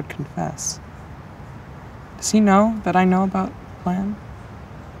sure that I would confess? Does he know that I know about the plan?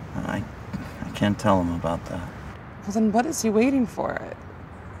 I can't tell him about that. Well, then what is he waiting for?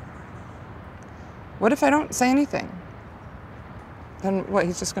 What if I don't say anything? Then what,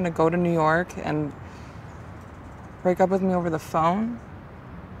 he's just gonna go to New York and break up with me over the phone?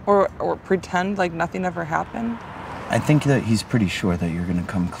 Or pretend like nothing ever happened? I think that he's pretty sure that you're gonna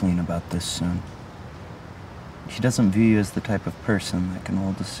come clean about this soon. He doesn't view you as the type of person that can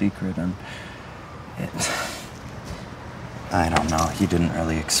hold a secret, and I don't know. He didn't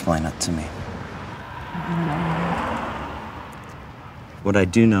really explain it to me. What I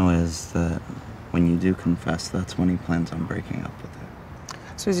do know is that when you do confess, that's when he plans on breaking up with her.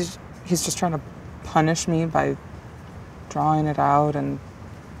 So he's just trying to punish me by drawing it out and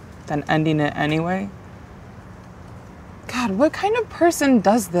then ending it anyway? God, what kind of person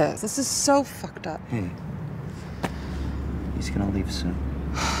does this? This is so fucked up. Hey, he's gonna leave soon.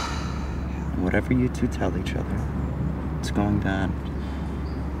 Whatever you two tell each other, it's going to end.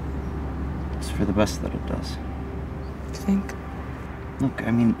 It's for the best that it does. You think? Look,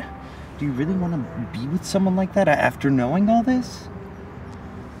 I mean, do you really want to be with someone like that after knowing all this?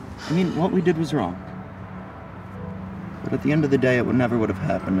 I mean, what we did was wrong. But at the end of the day, it never would have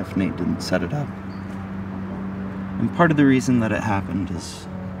happened if Nate didn't set it up. And part of the reason that it happened is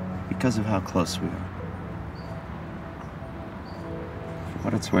because of how close we are. For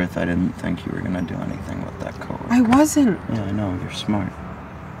what it's worth, I didn't think you were gonna do anything with that coworker. I wasn't. Yeah, I know, you're smart.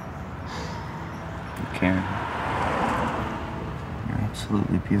 You care. You're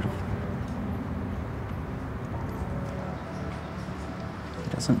absolutely beautiful. He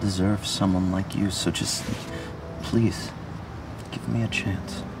doesn't deserve someone like you, so just, please, give me a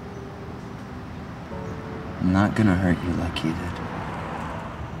chance. I'm not gonna hurt you like he did.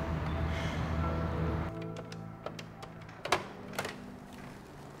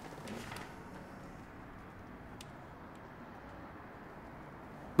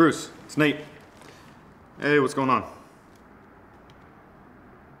 Bruce, it's Nate. Hey, what's going on?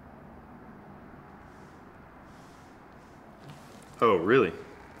 Oh, really?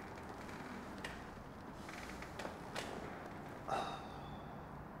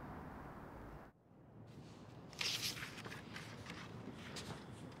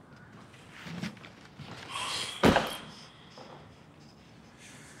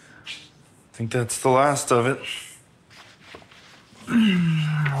 I think that's the last of it.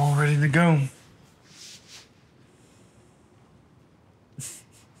 All ready to go.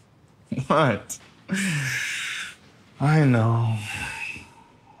 What? I know.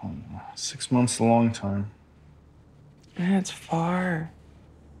 6 months is a long time. Man, it's far.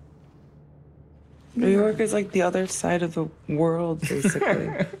 New York is like the other side of the world,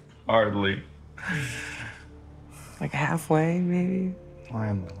 basically. Hardly. Like halfway, maybe?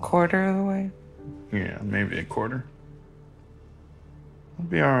 I know. Quarter of the way? Yeah, maybe a quarter. I'll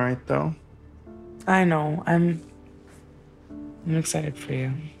be all right, though. I know. I'm excited for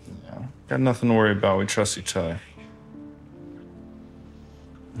you. Yeah. Got nothing to worry about. We trust each other.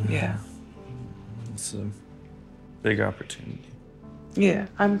 Yeah. It's a big opportunity. Yeah,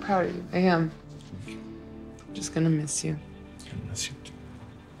 I'm proud of you. I am. Just gonna miss you. I miss you too.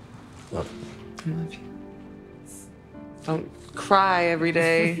 I love you. Don't cry every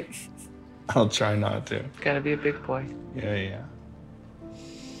day. I'll try not to. Gotta be a big boy. Yeah.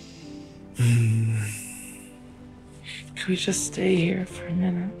 Could we just stay here for a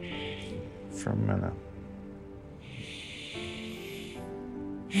minute? For a minute.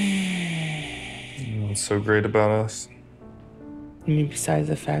 You know what's so great about us? I mean, besides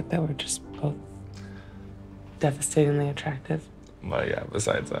the fact that we're just both devastatingly attractive. Well, yeah,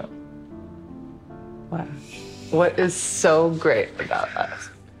 besides that. Wow. What is so great about us?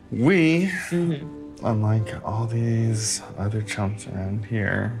 We, unlike all these other chumps around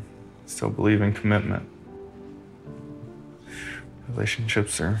here, still believe in commitment.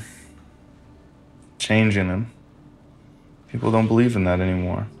 Relationships are changing, and people don't believe in that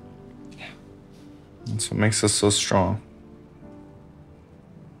anymore. That's what makes us so strong.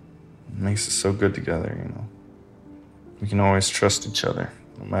 It makes us so good together, you know. We can always trust each other,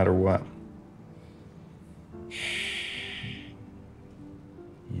 no matter what.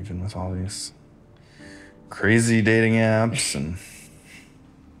 Even with all these crazy dating apps and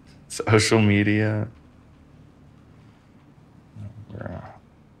social media. We're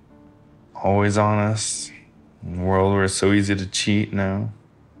always honest. In a world where it's so easy to cheat now.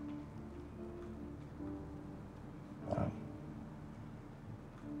 But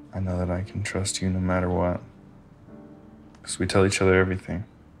I know that I can trust you no matter what. Because we tell each other everything.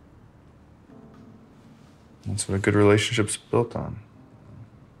 That's what a good relationship's built on.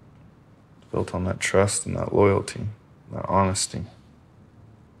 It's built on that trust and that loyalty, that honesty.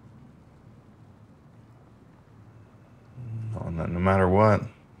 And that no matter what,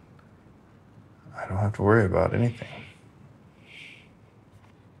 I don't have to worry about anything.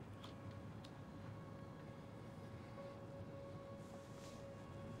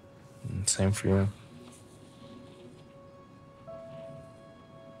 And same for you.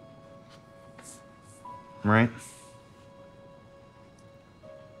 Right?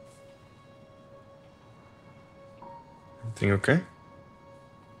 Everything okay?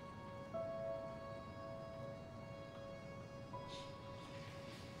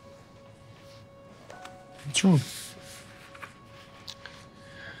 What's wrong?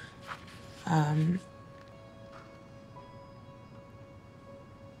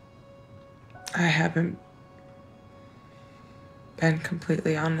 I haven't been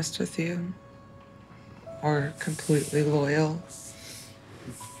completely honest with you or completely loyal.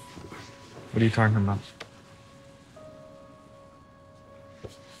 What are you talking about?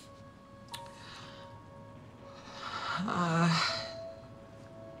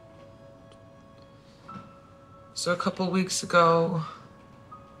 So a couple weeks ago,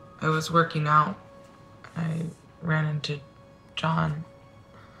 I was working out. I ran into Jon.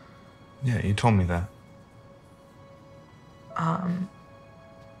 Yeah, you told me that. Well,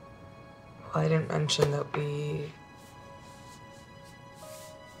 I didn't mention that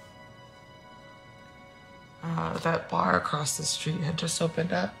that bar across the street had just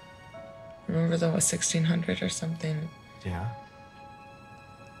opened up. Remember that was 1600 or something? Yeah.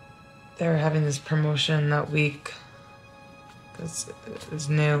 They were having this promotion that week. Because it was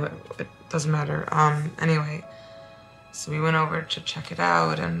new, it doesn't matter. Anyway, so we went over to check it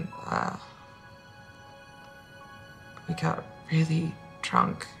out and we got really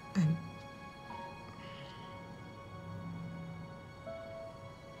drunk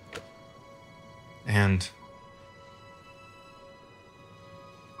and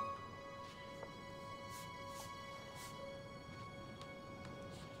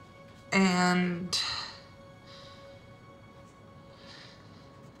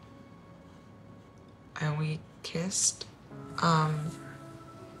we kissed.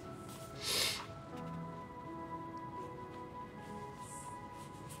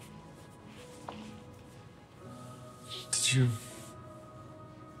 Did you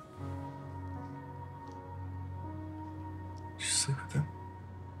sleep with him?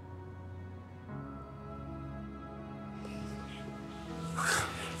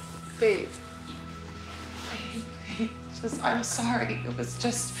 Babe. I'm sorry. It was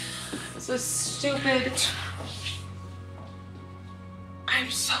a stupid. I'm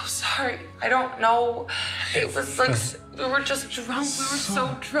so sorry. I don't know. It was like we were just drunk. We were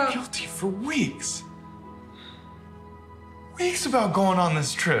so drunk. Guilty for weeks. Weeks about going on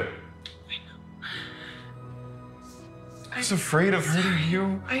this trip. I know. I was afraid of hurting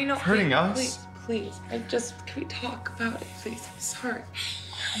you. I know. Hurting us. Please. Can we talk about it, please? I'm sorry.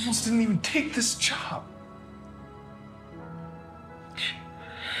 I almost didn't even take this job.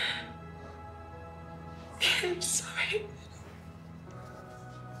 I'm sorry.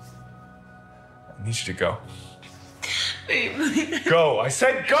 I need you to go. Babe. Go. I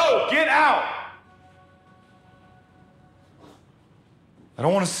said go. Get out. I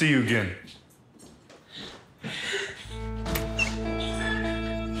don't want to see you again.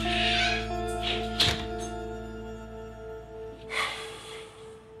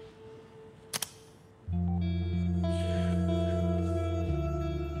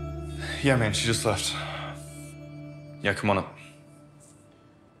 Yeah, man, she just left. Yeah, come on up.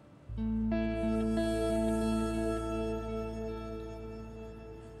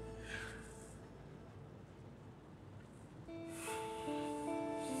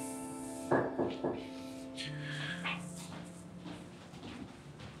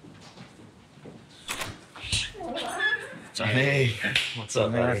 Hey, What's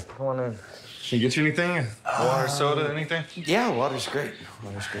up, man? come on in. Can I get you anything? Water, soda, anything? Yeah, water's great.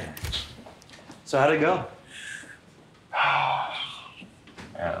 Water's great. So how'd it go?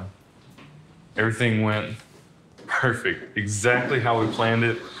 Yeah. Everything went perfect. Exactly how we planned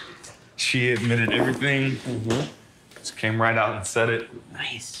it. She admitted everything. Just came right out and said it.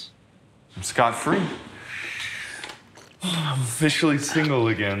 Nice. I'm scot-free. I'm officially single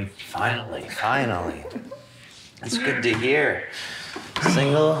again. Finally. That's good to hear.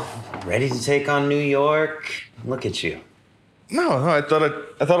 Single, ready to take on New York. Look at you. No, I thought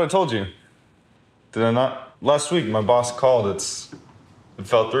I told you. Did I not? Last week, my boss called. It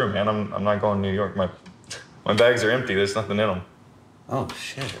fell through, man. I'm not going to New York. My bags are empty. There's nothing in them. Oh,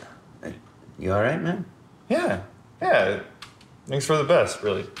 shit. You all right, man? Yeah. Things for the best,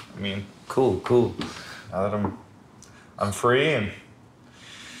 really. I mean, Cool. now that I'm free and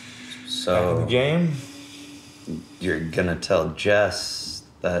So back in the game. You're gonna tell Jess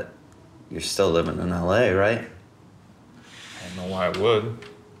that you're still living in LA, right? I don't know why I would.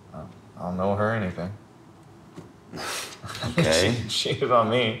 I don't know her or anything. Okay. She cheated on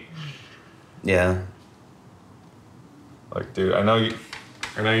me. Yeah. Like, dude, I know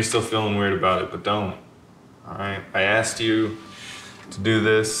you're still feeling weird about it, but don't. All right? I asked you to do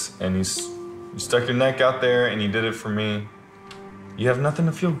this, and you stuck your neck out there, and you did it for me. You have nothing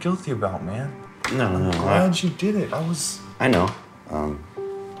to feel guilty about, man. No. I'm glad you did it. I know. I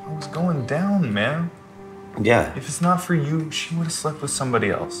was going down, man. Yeah. If it's not for you, she would have slept with somebody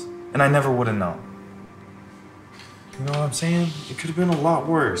else, and I never would have known. You know what I'm saying? It could have been a lot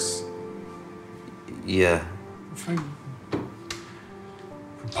worse. Yeah. If I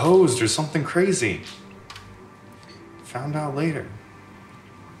proposed or something crazy. Found out later.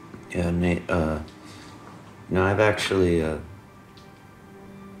 Yeah, Nate, no, I've actually,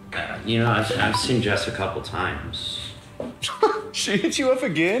 I've seen Jess a couple times. She hit you up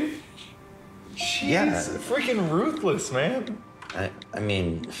again? She's Yeah. freaking ruthless, man. I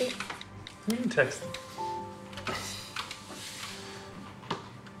mean... You can text her.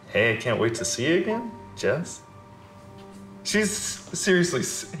 Hey, I can't wait to see you again, Jess. She's seriously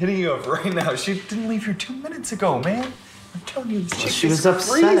hitting you up right now. She didn't leave here 2 minutes ago, man. I'm telling you, this chick She is was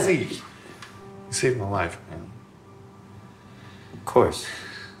upset. crazy. You saved my life, man. Of course.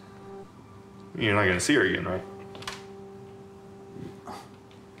 You're not gonna see her again, right?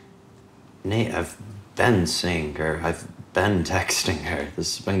 Nate, I've been seeing her. I've been texting her.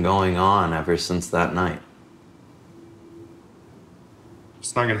 This has been going on ever since that night.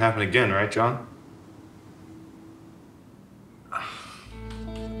 It's not gonna happen again, right, John?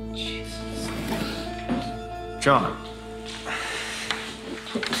 Jesus. John.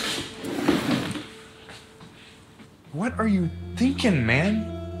 What are you thinking,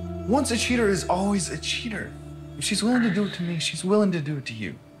 man? Once a cheater is always a cheater. If she's willing to do it to me, she's willing to do it to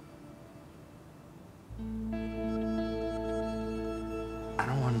you. I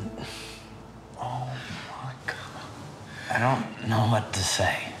don't want... Oh my God. I don't know what to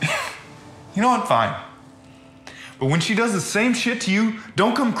say. You know what? Fine. But when she does the same shit to you,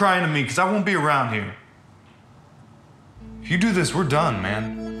 don't come crying to me, because I won't be around here. If you do this, we're done,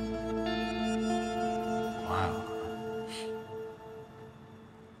 man. Wow.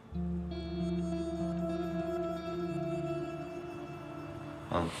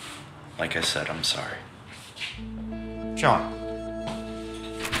 Well, like I said, I'm sorry. John.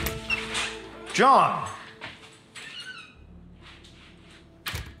 John!